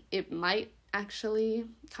it might actually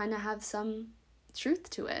kind of have some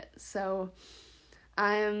truth to it. So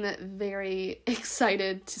I'm very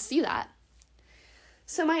excited to see that.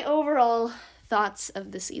 So my overall thoughts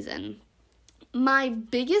of the season. My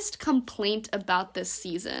biggest complaint about this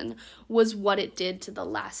season was what it did to the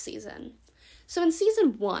last season. So in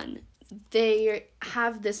season 1, they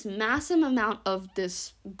have this massive amount of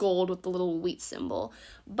this gold with the little wheat symbol,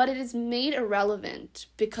 but it is made irrelevant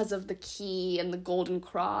because of the key and the golden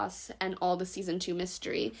cross and all the season 2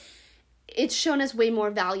 mystery. It's shown as way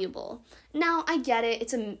more valuable. Now, I get it,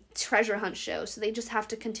 it's a treasure hunt show, so they just have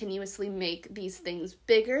to continuously make these things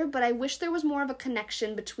bigger, but I wish there was more of a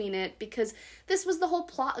connection between it, because this was the whole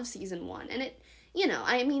plot of season 1, and it,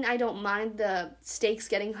 I don't mind the stakes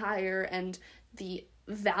getting higher and the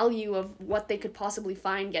value of what they could possibly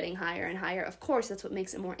find getting higher and higher. Of course, that's what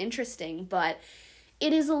makes it more interesting, but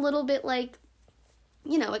it is a little bit like,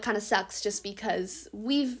 it kind of sucks just because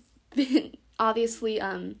we've been, obviously,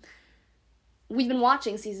 we've been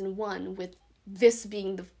watching season 1 with this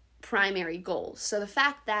being the primary goal. So the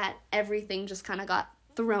fact that everything just kind of got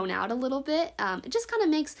thrown out a little bit, it just kind of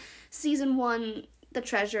makes season 1, the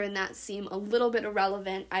treasure, and that seem a little bit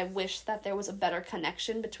irrelevant. I wish that there was a better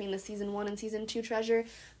connection between the season 1 and season 2 treasure,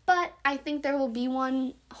 but I think there will be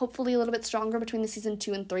one, hopefully a little bit stronger, between the season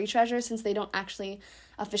 2 and 3 treasure, since they don't actually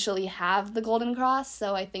officially have the Golden Cross.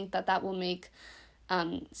 So I think that will make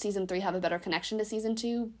season 3 have a better connection to season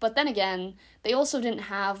 2. But then again, they also didn't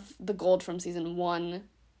have the gold from season 1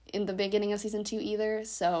 in the beginning of season 2 either,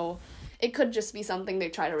 so it could just be something they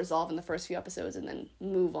try to resolve in the first few episodes and then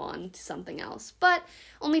move on to something else. But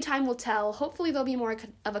only time will tell. Hopefully there'll be more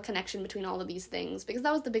of a connection between all of these things, because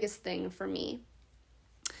that was the biggest thing for me.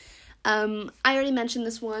 I already mentioned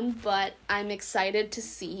this one, but I'm excited to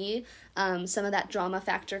see some of that drama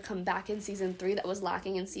factor come back in season 3 that was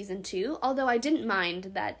lacking in season 2, although I didn't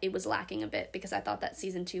mind that it was lacking a bit, because I thought that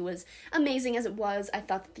season 2 was amazing as it was. I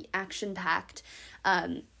thought that the action-packed,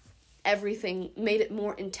 everything made it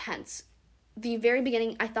more intense. The very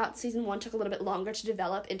beginning, I thought season 1 took a little bit longer to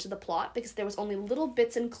develop into the plot, because there was only little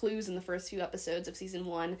bits and clues in the first few episodes of season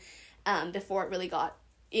 1 before it really got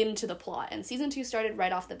into the plot, and season 2 started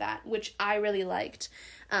right off the bat, which I really liked,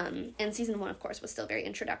 and season 1, of course, was still very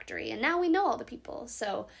introductory, and now we know all the people,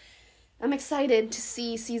 so I'm excited to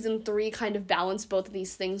see season 3 kind of balance both of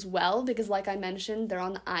these things well, because like I mentioned, they're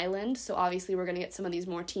on the island, so obviously we're going to get some of these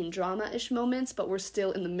more teen drama-ish moments, but we're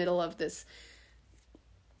still in the middle of this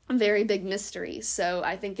very big mystery, so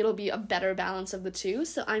I think it'll be a better balance of the two.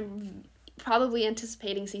 So I'm probably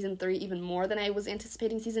anticipating season 3 even more than I was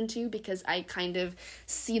anticipating season 2, because I kind of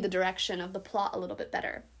see the direction of the plot a little bit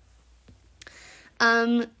better.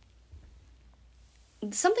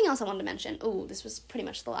 Something else I wanted to mention. Oh, this was pretty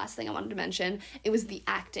much the last thing I wanted to mention. It was the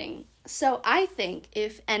acting. So I think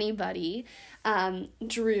if anybody,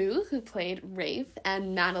 Drew, who played Rafe,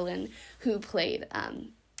 and Madeline, who played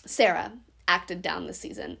Sarah, acted down this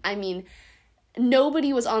season. I mean,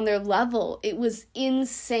 nobody was on their level. It was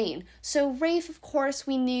insane. So Rafe, of course,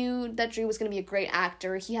 we knew that Drew was going to be a great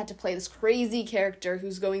actor. He had to play this crazy character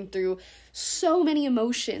who's going through so many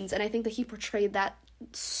emotions, and I think that he portrayed that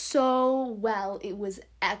so well. It was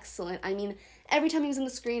excellent. I mean, every time he was on the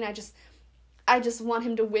screen, I just want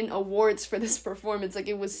him to win awards for this performance. Like,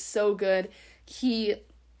 it was so good. He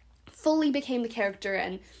fully became the character,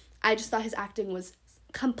 and I just thought his acting was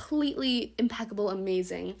completely impeccable,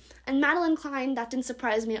 amazing. And Madeline Klein, that didn't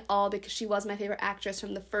surprise me at all, because she was my favorite actress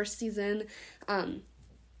from the first season.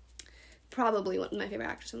 Probably one of my favorite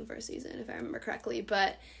actors from the first season, if I remember correctly,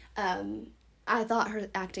 but I thought her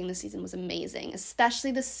acting this season was amazing,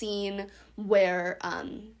 especially the scene where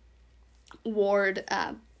Ward,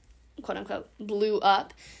 quote-unquote, blew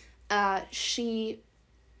up.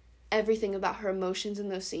 Everything about her emotions in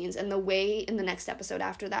those scenes, and the way in the next episode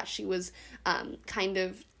after that she was kind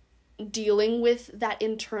of dealing with that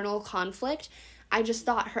internal conflict, I just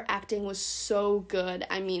thought her acting was so good.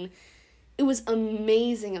 I mean, it was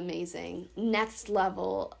amazing, next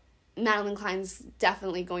level. Madeline Klein's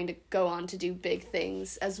definitely going to go on to do big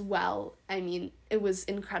things as well. I mean, it was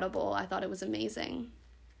incredible. I thought it was amazing.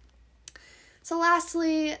 So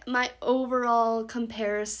lastly, my overall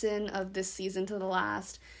comparison of this season to the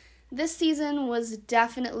last. This season was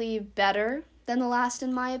definitely better than the last,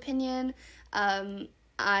 in my opinion.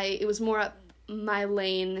 It was more up my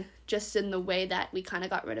lane, just in the way that we kind of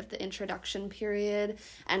got rid of the introduction period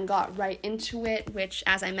and got right into it, which,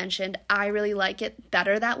 as I mentioned, I really like it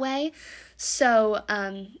better that way. So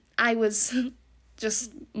I was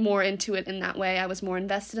just more into it in that way. I was more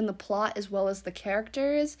invested in the plot as well as the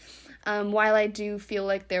characters. While I do feel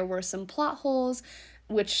like there were some plot holes,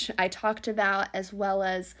 which I talked about, as well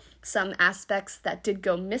as some aspects that did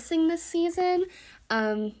go missing this season.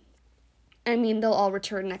 I mean, they'll all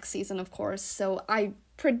return next season, of course, so I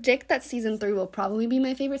predict that season 3 will probably be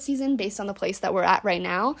my favorite season based on the place that we're at right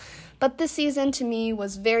now. But this season, to me,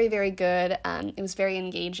 was very, very good. It was very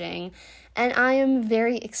engaging, and I am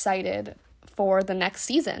very excited for the next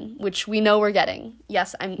season, which we know we're getting.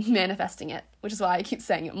 Yes, I'm manifesting it, which is why I keep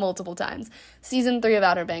saying it multiple times. Season 3 of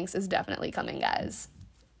Outer Banks is definitely coming, guys.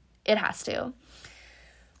 It has to.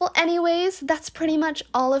 Well, anyways, that's pretty much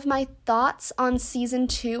all of my thoughts on season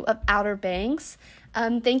 2 of Outer Banks.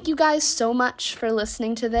 Thank you guys so much for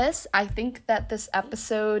listening to this. I think that this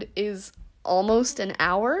episode is almost an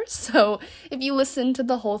hour, so if you listen to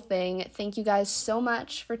the whole thing, thank you guys so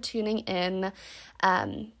much for tuning in.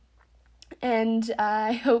 And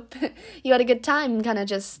I hope you had a good time kind of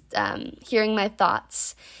just hearing my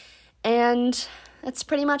thoughts. And that's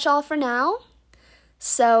pretty much all for now.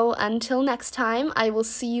 So until next time, I will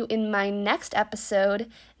see you in my next episode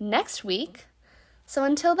next week. So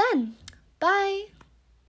until then, bye!